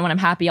 And then when I'm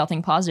happy, I'll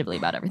think positively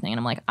about everything. And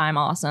I'm like, I'm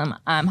awesome.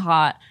 I'm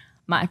hot.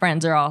 My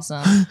friends are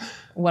awesome.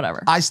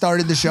 Whatever. I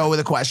started the show with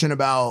a question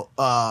about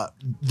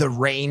the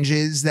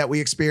ranges that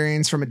we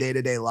experience from a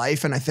day-to-day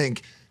life. And I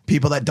think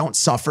people that don't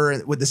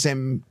suffer with the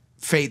same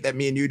fate that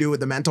me and you do with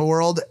the mental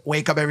world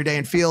wake up every day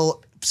and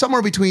feel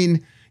somewhere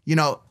between,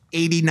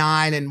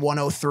 89 and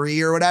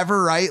 103 or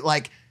whatever, right?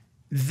 Like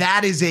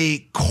that is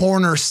a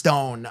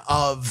cornerstone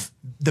of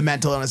the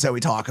mental illness that we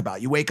talk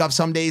about. You wake up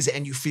some days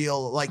and you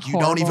feel like you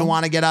don't even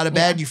want to get out of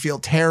bed. You feel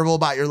terrible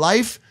about your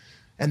life.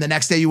 And the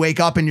next day you wake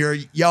up and you're,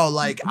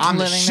 like, I'm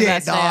the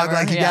shit, dog.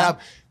 Like you get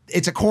up.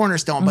 It's a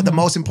cornerstone. But the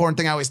most important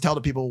thing I always tell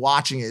to people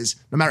watching is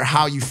no matter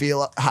how you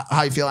feel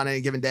on any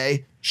given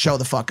day, show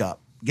the fuck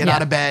up. Get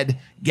out of bed,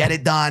 get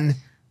it done,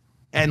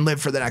 and live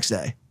for the next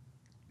day.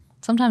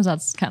 Sometimes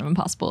that's kind of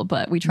impossible,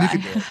 but we try. You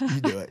can do it.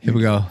 You do it. Here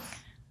we go.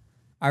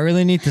 I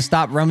really need to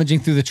stop rummaging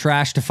through the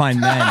trash to find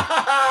men.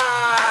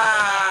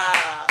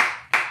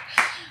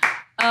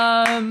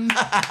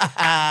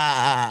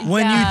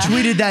 When you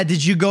tweeted that,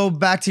 did you go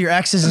back to your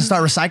exes and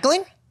start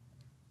recycling?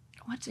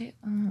 What day?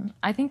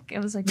 I think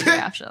it was like the day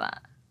after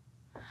that.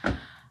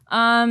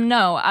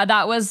 No,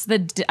 that was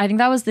I think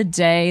that was the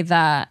day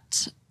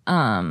that.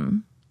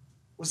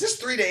 Was this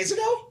 3 days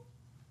ago?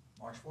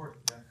 March 4th.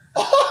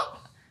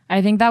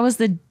 I think that was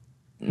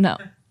no.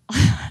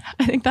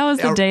 I think that was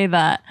the day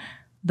that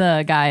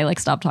the guy like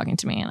stopped talking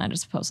to me, and I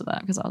just posted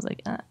that because I was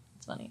like,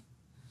 it's funny.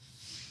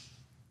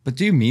 But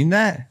do you mean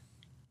that?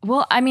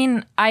 Well, I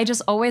mean, I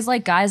just always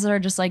like guys that are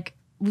just like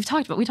we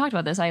talked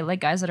about this. I like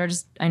guys that are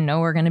just I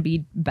know are gonna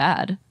be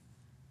bad.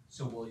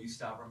 So will you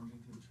stop rummaging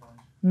through the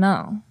trash?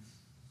 No.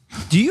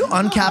 Do you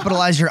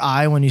uncapitalize your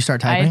I when you start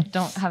typing? I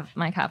don't have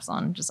my caps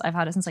on. Just I've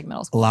had it since like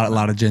middle school. A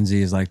lot of Gen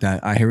Z is like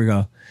that. All right, here we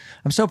go.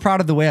 I'm so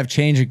proud of the way I've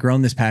changed and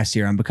grown this past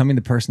year. I'm becoming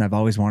the person I've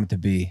always wanted to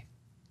be.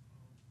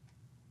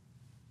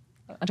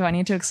 Do I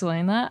need to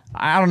explain that?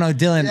 I don't know,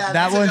 Dylan. Yeah,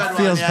 that that's a one good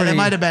feels Yeah, pretty. that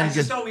might have been I good.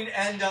 just thought we'd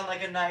end on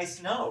like a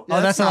nice note.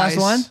 Oh, that's the last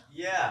nice. one?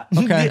 Yeah.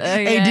 Okay.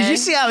 Hey, did you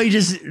see how he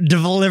just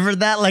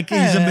delivered that like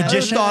he's a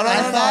magician? Thought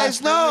on a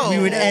nice note. we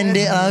would end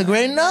it on a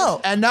great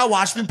note. And now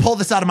watch me pull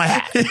this out of my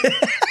hat.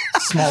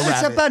 Small It's a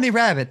rabbit. bunny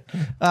rabbit.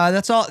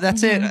 That's all.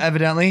 That's it,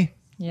 evidently.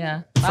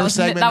 Yeah. First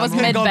segment That was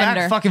number one. Go back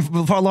mid-bender.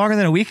 fucking far longer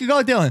than a week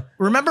ago, Dylan.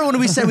 Remember when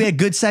we said we had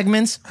good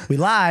segments? We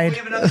lied. We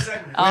have another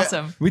segment.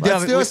 Awesome. We do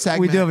Let's have do a we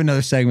segment. do have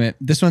another segment.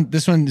 This one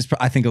is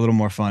I think a little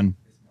more fun.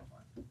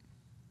 Oh,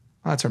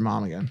 that's her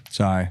mom again.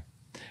 Sorry.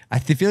 I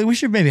feel like we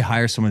should maybe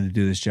hire someone to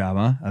do this job,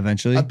 huh?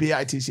 Eventually. A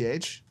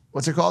BITCH.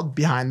 What's it called?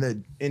 Behind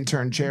the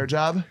intern chair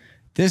job.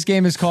 This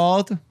game is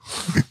called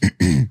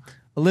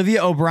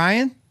Olivia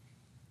O'Brien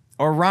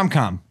or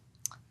rom-com.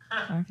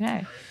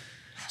 Okay.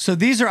 So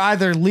these are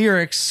either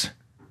lyrics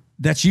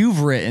that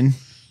you've written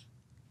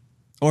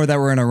or that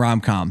were in a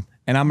rom-com.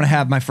 And I'm going to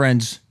have my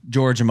friends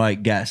George and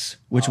Mike guess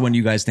which one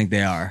you guys think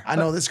they are. I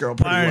know this girl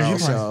pretty Why are well. you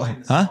So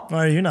Huh?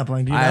 Why are you not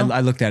playing? Do you know?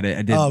 I looked at it.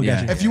 I did. Oh,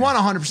 yeah. gotcha. if you want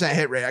 100%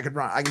 hit rate, I can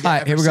get All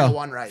right, here every we go. single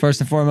one right.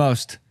 First and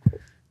foremost,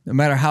 no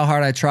matter how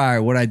hard I try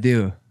or what I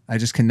do, I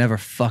just can never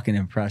fucking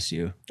impress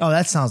you. Oh,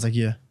 that sounds like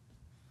you.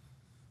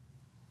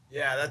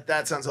 Yeah,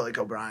 that sounds like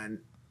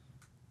O'Brien.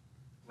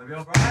 Olivia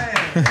O'Brien.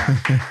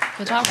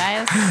 Good job,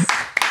 guys.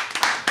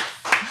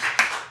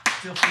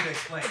 Feel free to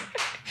explain.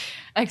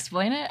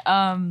 Explain it.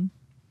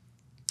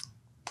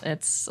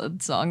 It's a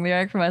song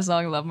lyric for my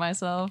song "Love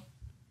Myself."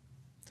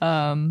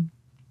 I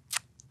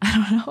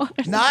don't know.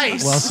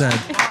 Nice. Well said.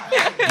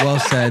 Well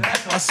said.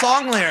 A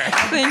song lyric.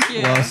 Thank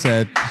you. Well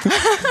said.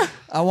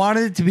 I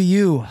wanted it to be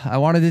you. I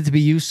wanted it to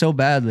be you so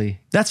badly.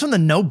 That's from the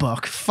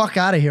Notebook. Fuck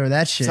out of here with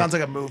that shit. Sounds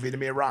like a movie to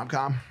me, a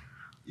rom-com.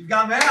 You've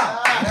got mail.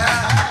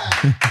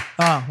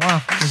 Oh,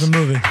 wow. There's a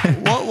movie.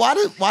 Well, why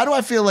do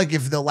I feel like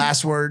if the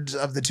last words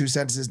of the two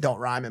sentences don't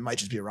rhyme, it might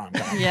just be a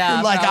rom-com?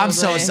 Yeah, like I'm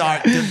so probably. sorry.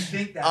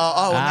 Think that.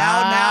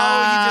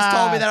 Now you just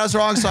told me that I was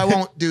wrong, so I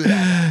won't do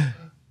that.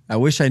 I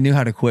wish I knew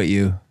how to quit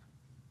you.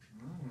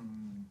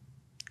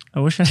 I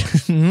wish I.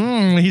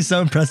 He's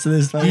so impressed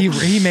with this.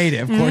 He made it.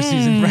 Of course,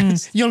 he's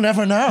impressed. You'll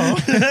never know.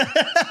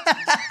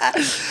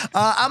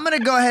 I'm gonna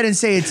go ahead and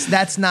say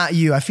that's not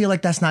you. I feel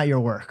like that's not your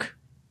work.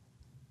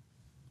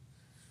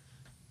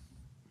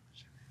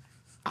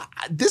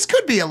 This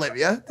could be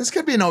Olivia. This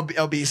could be an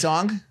OB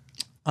song.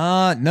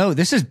 No,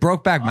 this is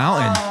Brokeback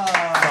Mountain.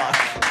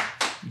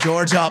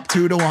 George up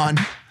 2-1.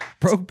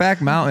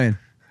 Brokeback Mountain.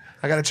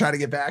 I gotta try to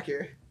get back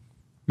here.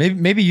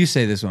 Maybe you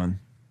say this one.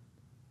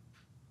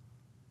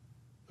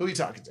 Who are you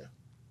talking to?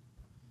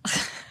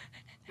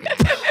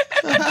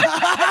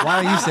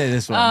 Why don't you say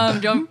this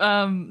one?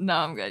 No,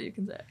 I'm good. You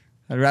can say it.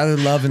 I'd rather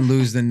love and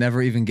lose than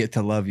never even get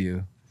to love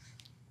you.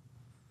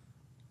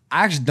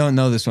 I actually don't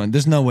know this one.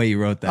 There's no way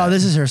you wrote that. Oh,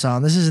 this is her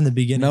song. This is in the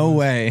beginning. no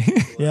way.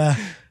 Yeah.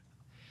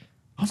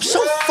 I'm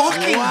so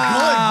fucking good,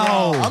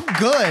 bro. I'm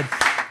good.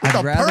 With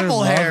the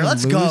purple hair.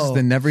 Let's go.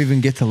 Than never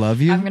even get to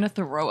love you. I'm gonna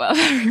throw up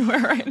everywhere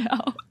right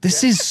now.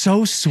 This is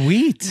so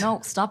sweet. No,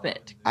 stop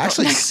it. I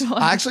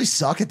actually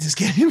suck at this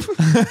game.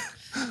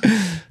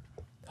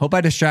 Hope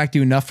I distract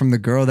you enough from the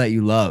girl that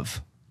you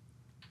love.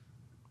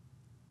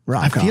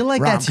 I feel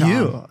like that's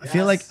you. I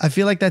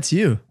feel like that's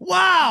you.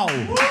 Wow.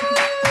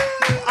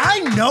 I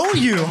know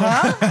you,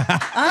 huh?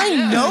 I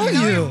know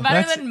you.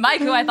 Better than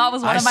Mike, who I thought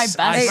was one of my best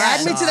Hey,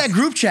 friends. add me to that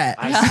group chat.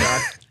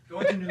 Go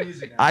into new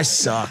music now. I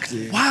suck,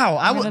 dude.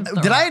 Wow.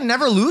 Did I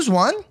never lose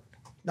one?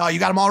 No, you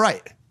got them all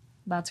right.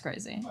 That's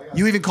crazy.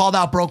 You even called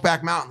out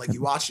Brokeback Mountain like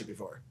you watched it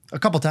before. A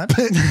couple times.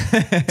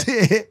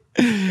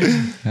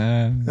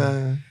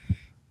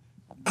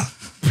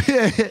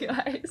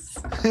 Guys.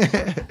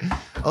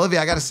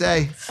 Olivia, I gotta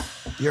say,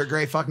 you're a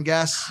great fucking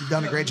guest. You've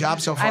done a great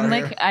job so far. I'm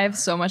here. like, I have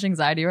so much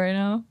anxiety right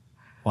now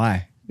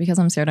Why? because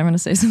I'm scared I'm gonna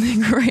say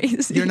something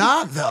crazy. You're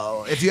not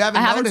though. If you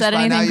haven't, I haven't noticed said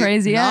by anything now,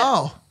 crazy yet?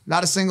 No,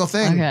 not a single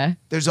thing. Okay.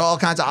 There's all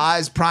kinds of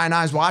eyes, prying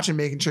eyes, watching,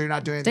 making sure you're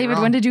not doing anything David,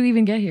 wrong. when did you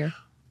even get here?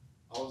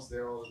 I was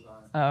there all the time.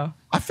 Oh.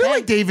 I feel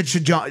like David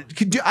should join.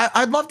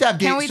 I'd love to have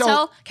David.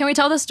 Can we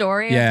tell the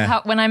story Yeah. of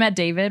how, when I met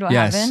David, what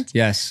happened?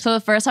 Yes. So the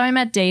first time I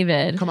met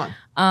David, Come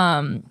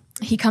on.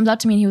 he comes up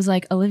to me and he was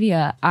like,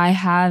 Olivia, I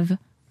have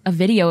a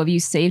video of you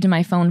saved in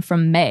my phone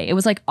from May. It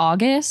was like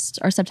August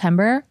or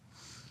September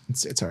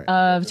It's all right.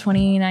 of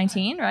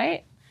 2019,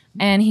 right?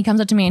 And he comes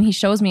up to me and he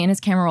shows me in his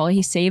camera roll,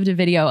 he saved a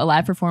video, a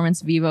live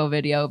performance Vivo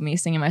video of me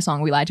singing my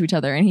song, We Lied to Each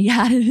Other. And he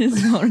had it in his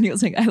phone and he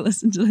was like, I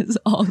listen to this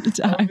all the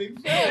time.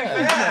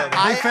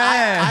 I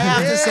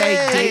have to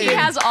say, He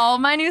has all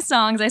my new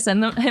songs. I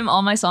send him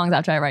all my songs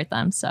after I write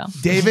them. So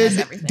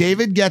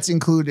David gets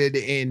included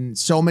in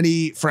so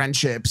many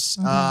friendships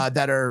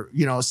that are,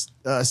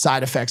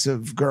 side effects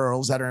of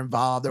girls that are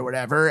involved or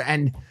whatever.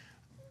 And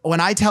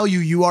when I tell you,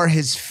 you are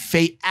his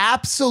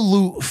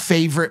absolute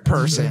favorite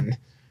person.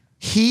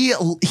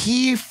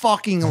 He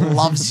fucking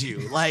loves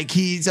you. Like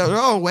he's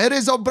where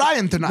is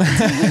O'Brien tonight?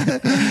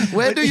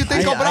 Where do you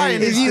think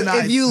O'Brien is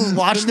tonight? If you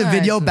watch the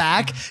video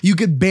back, you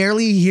could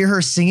barely hear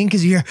her singing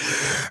because you hear.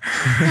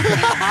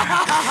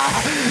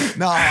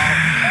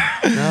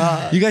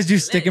 No. You guys do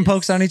stick and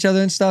pokes on each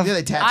other and stuff? Yeah,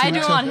 they tattoo I do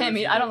each it on other.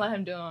 him. I don't let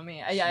him do it on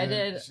me. I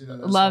did she did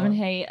this Love one. and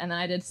Hate, and then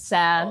I did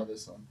Sad. Oh,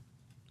 this one.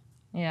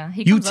 Yeah,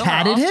 he You comes over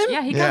tatted him?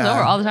 Yeah, he comes Yeah.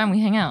 over all the time. We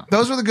hang out.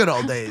 Those were the good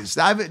old days.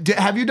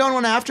 Have you done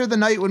one after the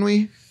night when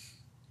we?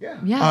 Yeah.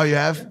 Yeah. Oh, you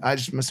have? I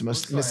just must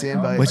missed the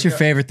invite. What's your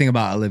favorite thing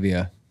about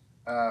Olivia?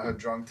 Her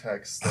drunk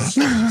text. That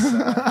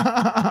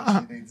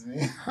she needs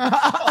me.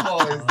 I'm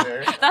always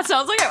there. That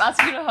sounds like I'm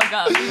asking you to hook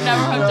up. We've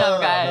never hooked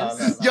up,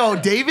 guys. Yo,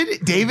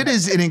 David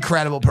is an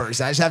incredible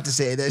person. I just have to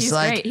say this. He's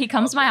like, great. He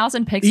comes to my house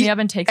and picks me up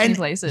and takes me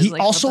places. He Like,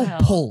 what also the hell?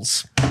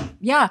 pulls.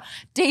 Yeah,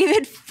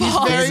 David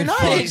fucks very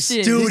nice.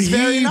 bitches. Dude, He's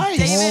very nice.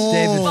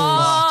 David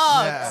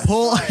fucks. Yeah.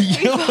 Pull.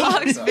 He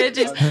fucks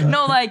bitches.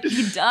 No, like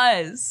he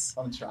does.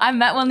 I'm trying. I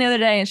met one the other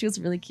day and she was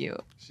really cute.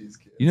 She's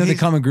cute. You know they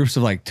come in groups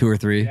of like 2 or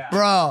 3.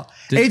 Bro,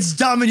 it's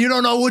dumb and you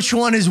don't know which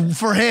one is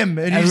for him.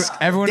 And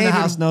Everyone in the David-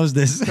 house knows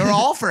this. They're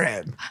all for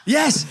him.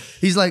 Yes.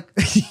 He's like,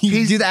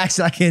 you do the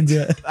accent. I can't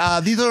do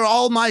it. These are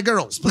all my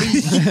girls.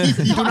 Please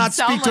do not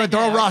sound speak to like it.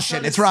 They're it.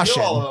 Russian. It's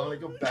Russian. I'm gonna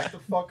go back the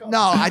fuck up.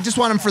 No, I just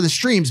want them for the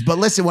streams. But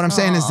listen, what I'm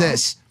saying is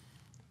this.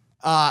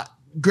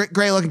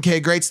 Great looking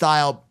kid, great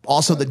style.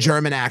 Also the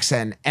German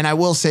accent. And I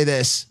will say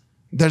this.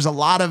 There's a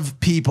lot of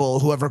people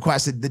who have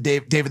requested the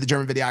David the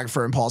German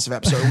videographer Impaulsive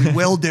episode. We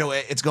will do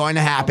it. It's going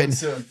to happen.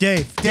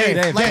 Dave.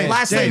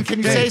 Last thing, can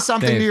you say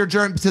something Dave.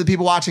 to the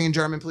people watching in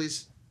German,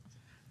 please?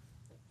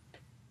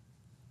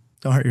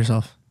 Don't hurt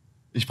yourself.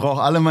 Ich brauche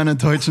alle meine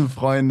deutschen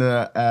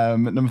Freunde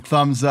mit einem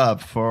Thumbs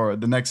up for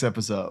the next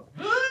episode.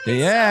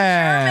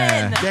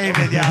 Yeah.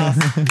 David, yeah.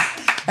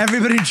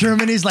 Everybody in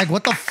Germany is like,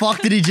 what the fuck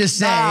did he just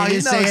say? No, he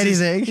didn't say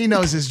anything. He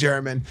knows his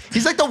German.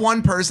 He's like the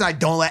one person I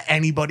don't let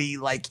anybody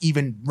like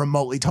even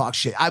remotely talk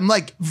shit. I'm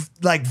like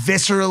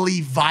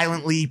viscerally,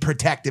 violently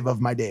protective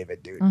of my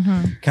David, dude.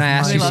 Can I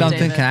ask We you love something?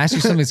 David. Can I ask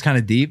you something that's kind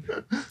of deep?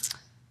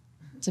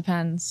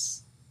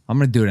 Depends. I'm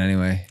going to do it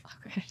anyway.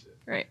 Okay,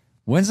 great.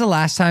 When's the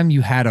last time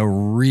you had a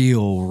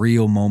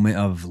real moment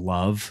of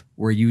love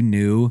where you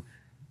knew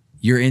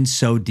you're in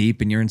so deep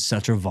and you're in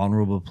such a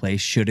vulnerable place,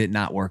 should it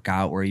not work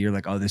out, where you're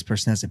like, oh, this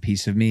person has a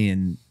piece of me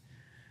and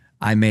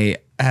I may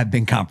have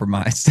been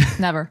compromised?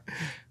 Never.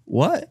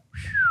 What?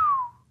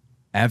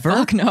 Ever?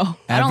 Fuck no.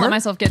 I don't Ever? let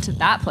myself get to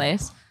that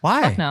place.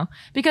 Why? Fuck no.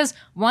 Because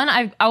one,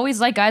 I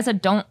always like guys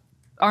that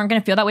aren't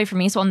gonna feel that way for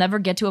me. So I'll never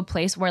get to a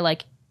place where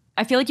like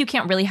I feel like you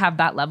can't really have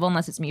that level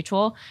unless it's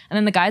mutual. And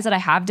then the guys that I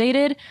have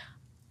dated,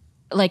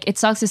 like it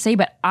sucks to say,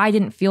 but I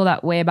didn't feel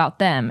that way about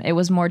them. It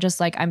was more just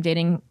like I'm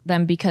dating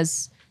them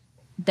because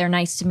they're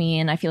nice to me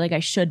and I feel like I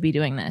should be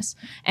doing this.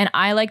 And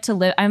I like to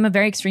live, I'm a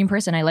very extreme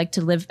person. I like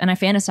to live and I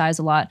fantasize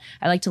a lot.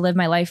 I like to live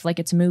my life like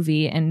it's a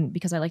movie and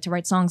because I like to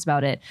write songs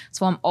about it.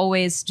 So I'm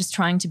always just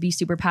trying to be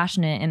super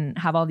passionate and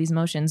have all these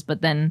emotions,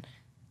 but then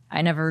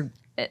I never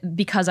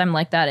because I'm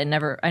like that, I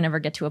never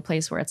get to a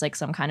place where it's like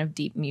some kind of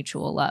deep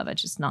mutual love.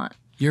 It's just not.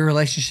 Your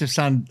relationships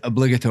sound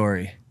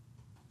obligatory.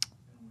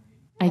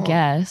 I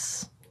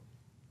guess.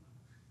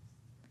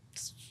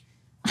 It's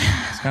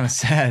kind of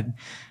sad.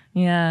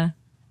 Yeah.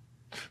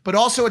 But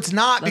also it's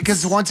not,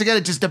 because once again,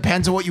 it just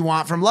depends on what you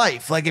want from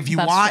life. Like if you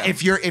want,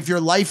 true. if your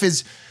life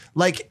is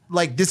like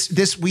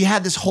this, we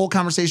had this whole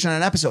conversation on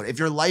an episode. If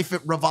your life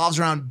revolves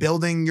around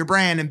building your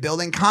brand and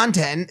building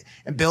content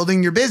and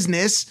building your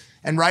business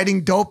and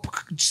writing dope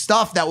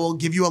stuff that will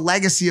give you a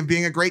legacy of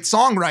being a great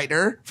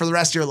songwriter for the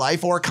rest of your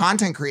life or a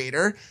content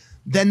creator,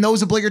 then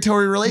those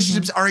obligatory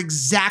relationships are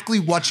exactly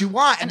what you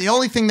want. And the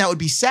only thing that would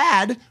be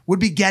sad would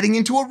be getting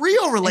into a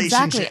real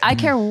relationship. Exactly. I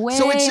care way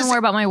more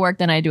about my work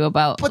than I do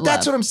about But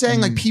that's what I'm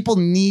saying. Like people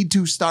need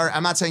to start,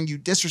 I'm not saying you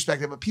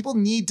disrespect it, but people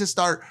need to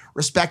start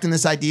respecting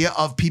this idea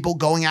of people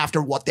going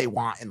after what they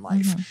want in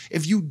life.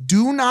 If you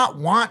do not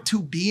want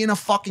to be in a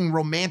fucking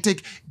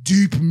romantic,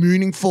 deep,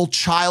 meaningful,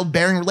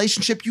 childbearing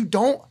relationship, you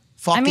don't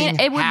fucking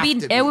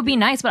it would be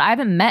nice, but I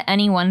haven't met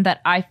anyone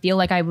that I feel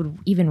like I would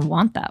even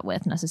want that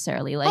with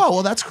necessarily. Like, oh,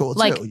 well, that's cool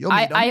like, too. You'll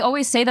meet them. I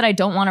always say that I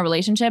don't want a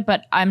relationship,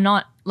 but I'm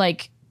not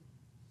like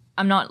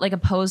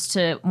opposed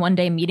to one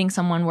day meeting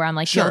someone where I'm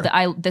like, Sure.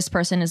 yo, this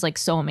person is like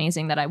so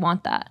amazing that I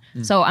want that.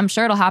 So I'm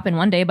sure it'll happen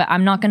one day, but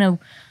I'm not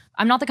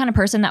the kind of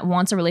person that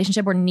wants a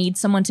relationship or needs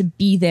someone to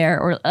be there,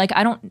 or like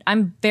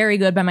I'm very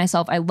good by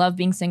myself. I love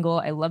being single.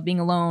 I love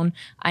being alone.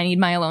 I need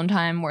my alone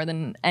time more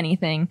than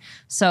anything.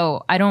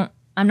 So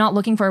I'm not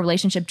looking for a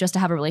relationship just to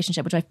have a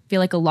relationship, which I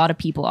feel like a lot of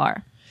people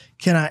are.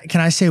 Can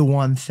I say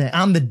one thing?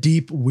 I'm the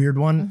deep, weird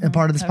one in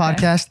part of this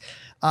podcast.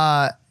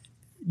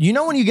 You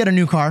know when you get a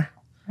new car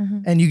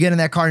and you get in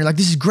that car and you're like,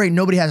 this is great,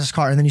 nobody has this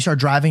car. And then you start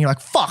driving, you're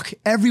like, fuck,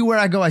 everywhere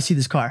I go, I see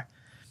this car.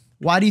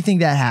 Why do you think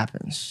that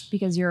happens?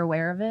 Because you're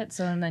aware of it,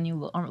 so then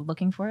you aren't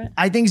looking for it?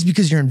 I think it's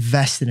because you're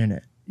invested in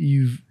it.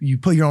 You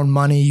put your own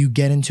money, you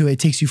get into it, it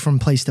takes you from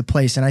place to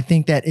place. And I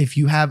think that if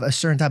you have a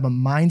certain type of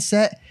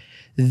mindset,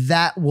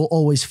 that will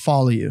always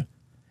follow you.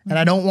 And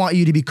I don't want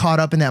you to be caught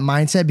up in that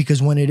mindset,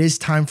 because when it is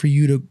time for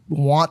you to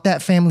want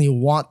that family,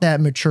 want that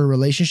mature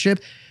relationship,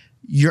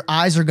 your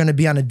eyes are going to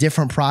be on a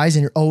different prize,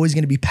 and you're always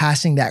going to be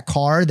passing that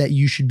car that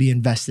you should be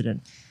invested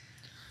in.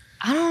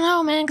 I don't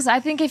know, man, because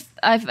I think if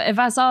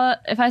I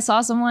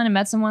saw someone and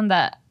met someone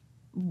that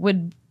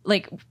would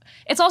like,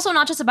 it's also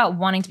not just about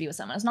wanting to be with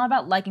someone. It's not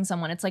about liking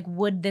someone. It's like,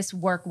 would this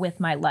work with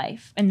my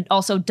life? And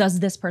also,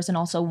 does this person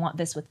also want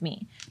this with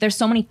me? There's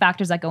so many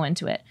factors that go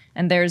into it.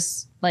 And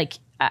there's like,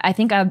 I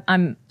think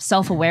I'm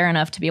self-aware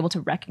enough to be able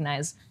to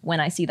recognize when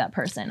I see that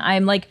person.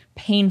 I'm like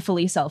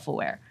painfully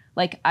self-aware.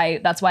 Like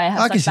that's why I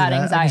have such bad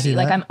anxiety.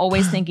 Like I'm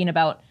always thinking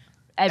about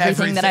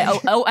everything that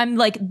I'm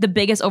like the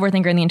biggest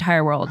overthinker in the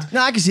entire world. No,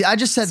 I can see. I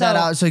just said that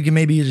out so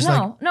maybe you just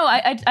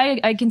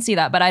I can see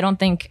that, but I don't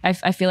think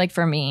I feel like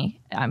for me,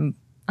 I'll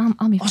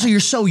be fine. Also,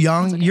 you're so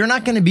young. Okay. You're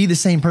not going to be the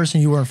same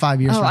person you were in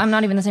 5 years. Oh, I'm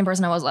not even the same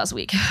person I was last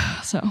week.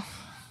 So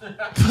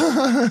Not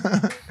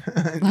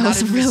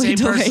even really the same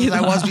person as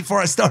I was before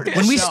I started.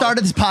 When we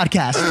started this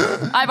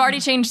podcast, I've already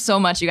changed so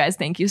much, you guys.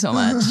 Thank you so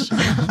much.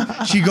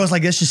 She goes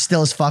like this. She's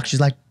still as fuck. She's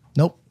like,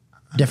 nope,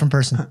 different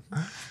person.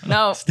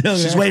 No,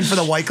 she's waiting for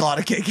the White Claw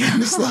to kick in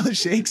to slow the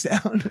shakes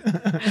down.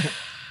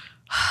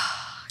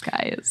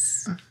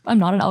 Guys, I'm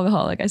not an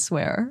alcoholic, I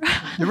swear.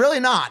 You're really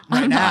not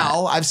right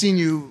now. I've seen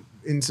you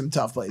in some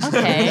tough places.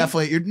 Okay.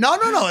 Definitely. No.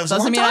 It was a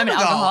long time ago.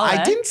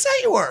 I didn't say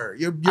you were.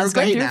 You're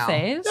great now.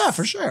 Phase. Yeah,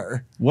 for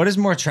sure. What is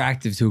more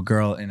attractive to a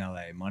girl in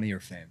LA, money or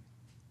fame?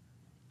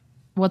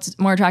 What's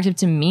more attractive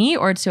to me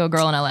or to a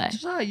girl in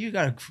LA? You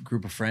got a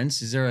group of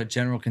friends. Is there a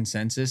general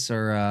consensus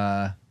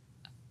or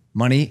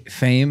money,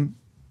 fame?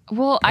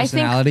 Well, I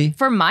think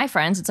for my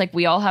friends, it's like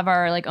we all have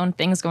our like own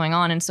things going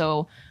on, and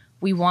so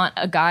we want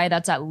a guy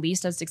that's at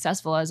least as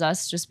successful as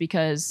us, just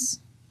because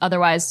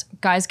otherwise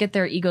guys get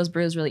their egos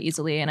bruised really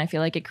easily. And I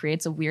feel like it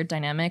creates a weird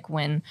dynamic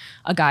when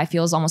a guy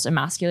feels almost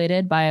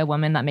emasculated by a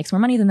woman that makes more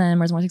money than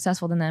them or is more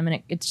successful than them.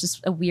 And it's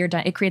just a weird,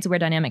 it creates a weird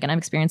dynamic. And I've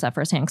experienced that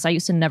firsthand because I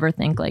used to never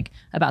think like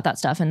about that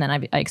stuff. And then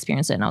I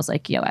experienced it and I was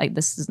like, yo,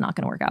 this is not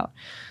going to work out.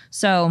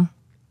 So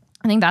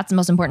I think that's the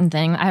most important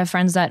thing. I have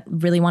friends that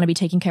really want to be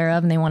taken care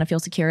of and they want to feel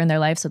secure in their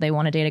life. So they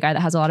want to date a guy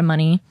that has a lot of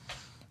money.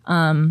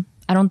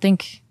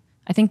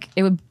 I think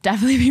it would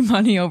definitely be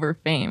money over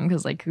fame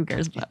because, like, who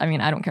cares? I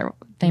mean, I don't care.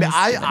 Fame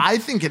I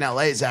think in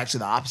LA is actually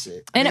the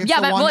opposite. And yeah,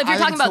 but if you're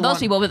talking about those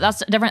people, but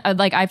that's different.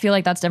 Like, I feel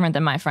like that's different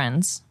than my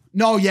friends.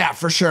 No, yeah,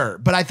 for sure.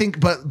 But I think,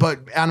 but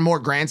on a more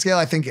grand scale,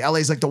 I think LA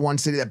is like the one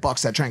city that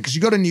bucks that trend. Because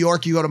you go to New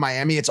York, you go to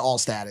Miami, it's all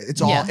status.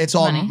 It's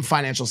all money.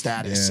 Financial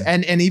status.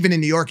 Yeah. And even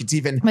in New York, it's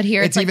even. But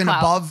here it's even like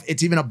above.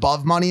 It's even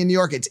above money in New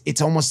York.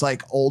 It's almost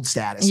like old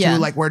status too.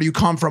 Like where do you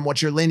come from?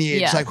 What's your lineage?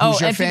 Yeah. Like who's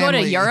your family?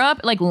 If you go to Europe,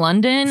 like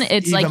London,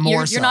 it's even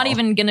like you're not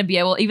even gonna be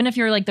able. Even if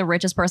you're like the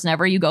richest person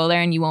ever, you go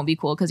there and you won't be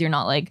cool because you're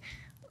not like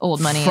old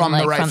money from and,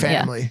 like, the right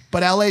family. Yeah.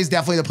 But LA is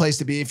definitely the place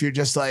to be if you're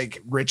just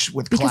like rich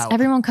with clout. Because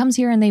everyone comes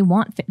here and they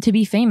want to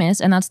be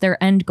famous and that's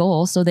their end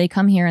goal. So they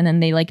come here and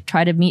then they like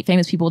try to meet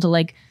famous people to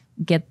like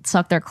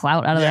suck their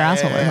clout out of their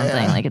asshole or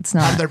something. Like it's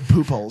not their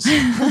poop holes.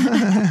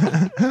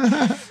 Yeah,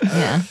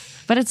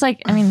 but it's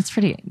like, I mean, it's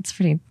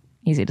pretty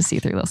easy to see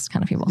through those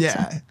kind of people.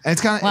 Yeah, so.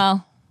 it's kind of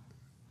well.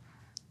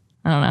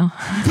 I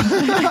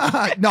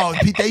don't know. No,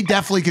 they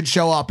definitely could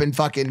show up and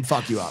fucking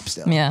fuck you up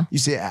still. Yeah. You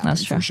see it happen.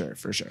 That's true.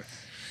 For sure.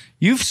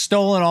 You've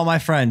stolen all my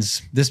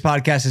friends. This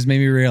podcast has made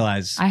me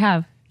realize. I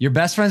have. You're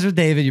best friends with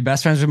David. You're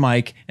best friends with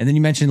Mike. And then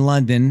you mentioned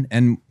London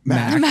and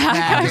Mac.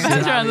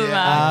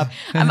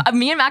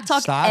 Me and Mac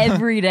talk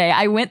every day.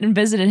 I went and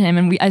visited him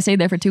and I stayed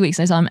there for 2 weeks.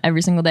 I saw him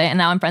every single day. And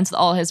now I'm friends with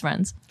all his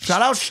friends.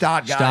 Shout out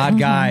Stod guy. Stod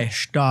guy.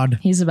 Stod.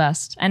 He's the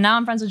best. And now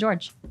I'm friends with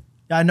George.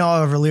 I know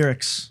all of her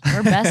lyrics.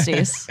 We're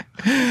besties.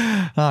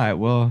 All right,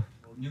 well.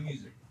 New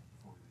music.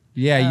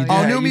 Yeah, you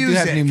do, new you music. do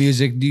have new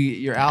music.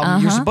 Your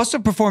album. You're supposed to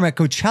perform at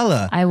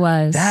Coachella. I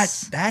was. That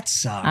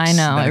sucks. I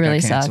know, that it really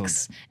got canceled.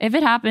 sucks. If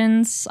it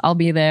happens, I'll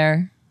be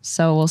there.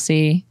 So we'll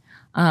see.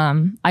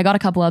 I got a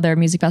couple other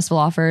music festival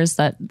offers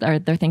that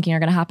they're thinking are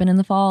going to happen in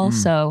the fall.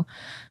 So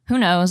who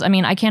knows? I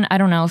mean, I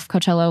don't know if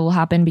Coachella will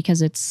happen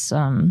because it's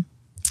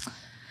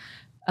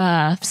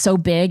so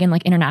big and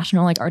like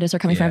international, like artists are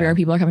coming from everywhere,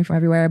 people are coming from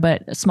everywhere,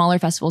 but smaller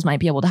festivals might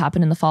be able to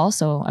happen in the fall.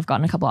 So I've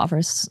gotten a couple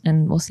offers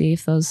and we'll see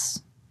if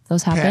those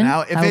happen.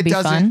 Now, that would be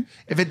fun.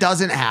 If it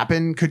doesn't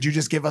happen, could you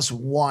just give us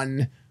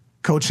one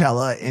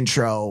Coachella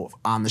intro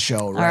on the show?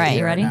 All right,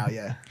 you ready? Now,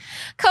 yeah.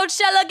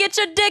 Coachella, get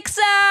your dicks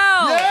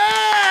out.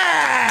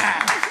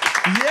 Yeah.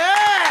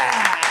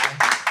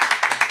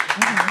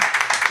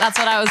 That's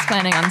what I was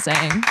planning on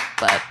saying,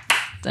 but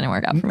didn't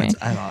work out for me.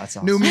 I know, that's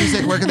awesome. New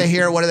music, where can they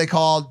hear? What are they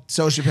called?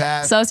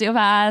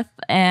 Sociopath.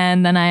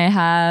 And then I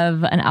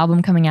have an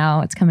album coming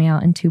out. It's coming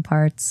out in 2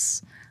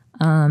 parts.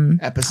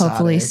 Episodic.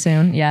 Hopefully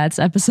soon. Yeah, it's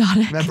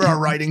episodic. Remember our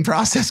writing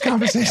process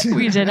conversation?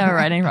 We did have a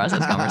writing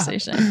process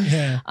conversation.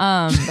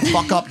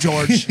 Fuck up,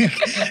 George. He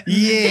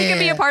could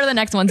be a part of the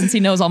next one since he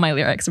knows all my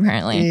lyrics,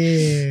 apparently.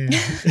 Yeah.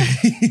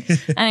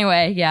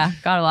 Anyway, yeah,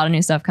 got a lot of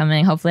new stuff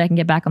coming. Hopefully I can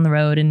get back on the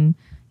road and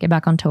get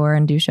back on tour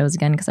and do shows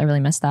again because I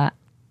really missed that.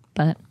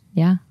 But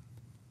yeah.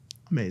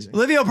 Amazing.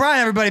 Olivia O'Brien,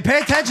 everybody,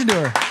 pay attention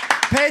to her.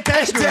 Pay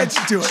attention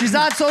to her. She's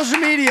on social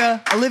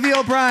media. Olivia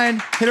O'Brien.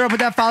 Hit her up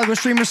with that follow. Go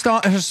stream her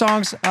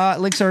songs.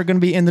 Links are going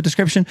to be in the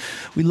description.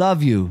 We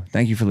love you.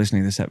 Thank you for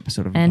listening to this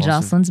episode of And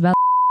Impaulsive. Jocelyn's about.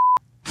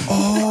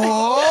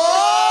 Oh!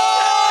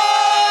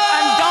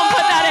 Don't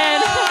put that in.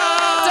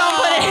 Don't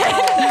put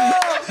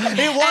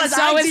it in. It was. And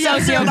so is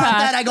Sociopath. About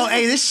that, Sociopath. I go,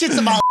 hey, this shit's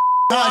about.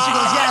 She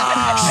goes,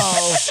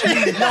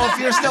 yeah. No, if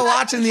you're still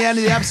watching the end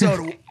of the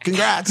episode,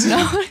 congrats.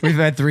 We've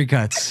had 3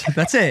 cuts.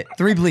 That's it.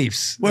 3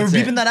 bleeps. We're That's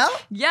beeping it. that out?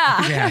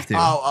 Yeah. We have to. Oh.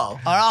 All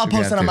right, I'll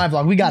post have it on to. my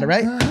vlog. We got it,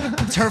 right?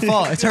 It's her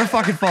fault. It's her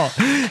fucking fault.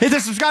 Hit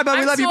the subscribe button.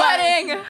 We love you. Bye. Sweating.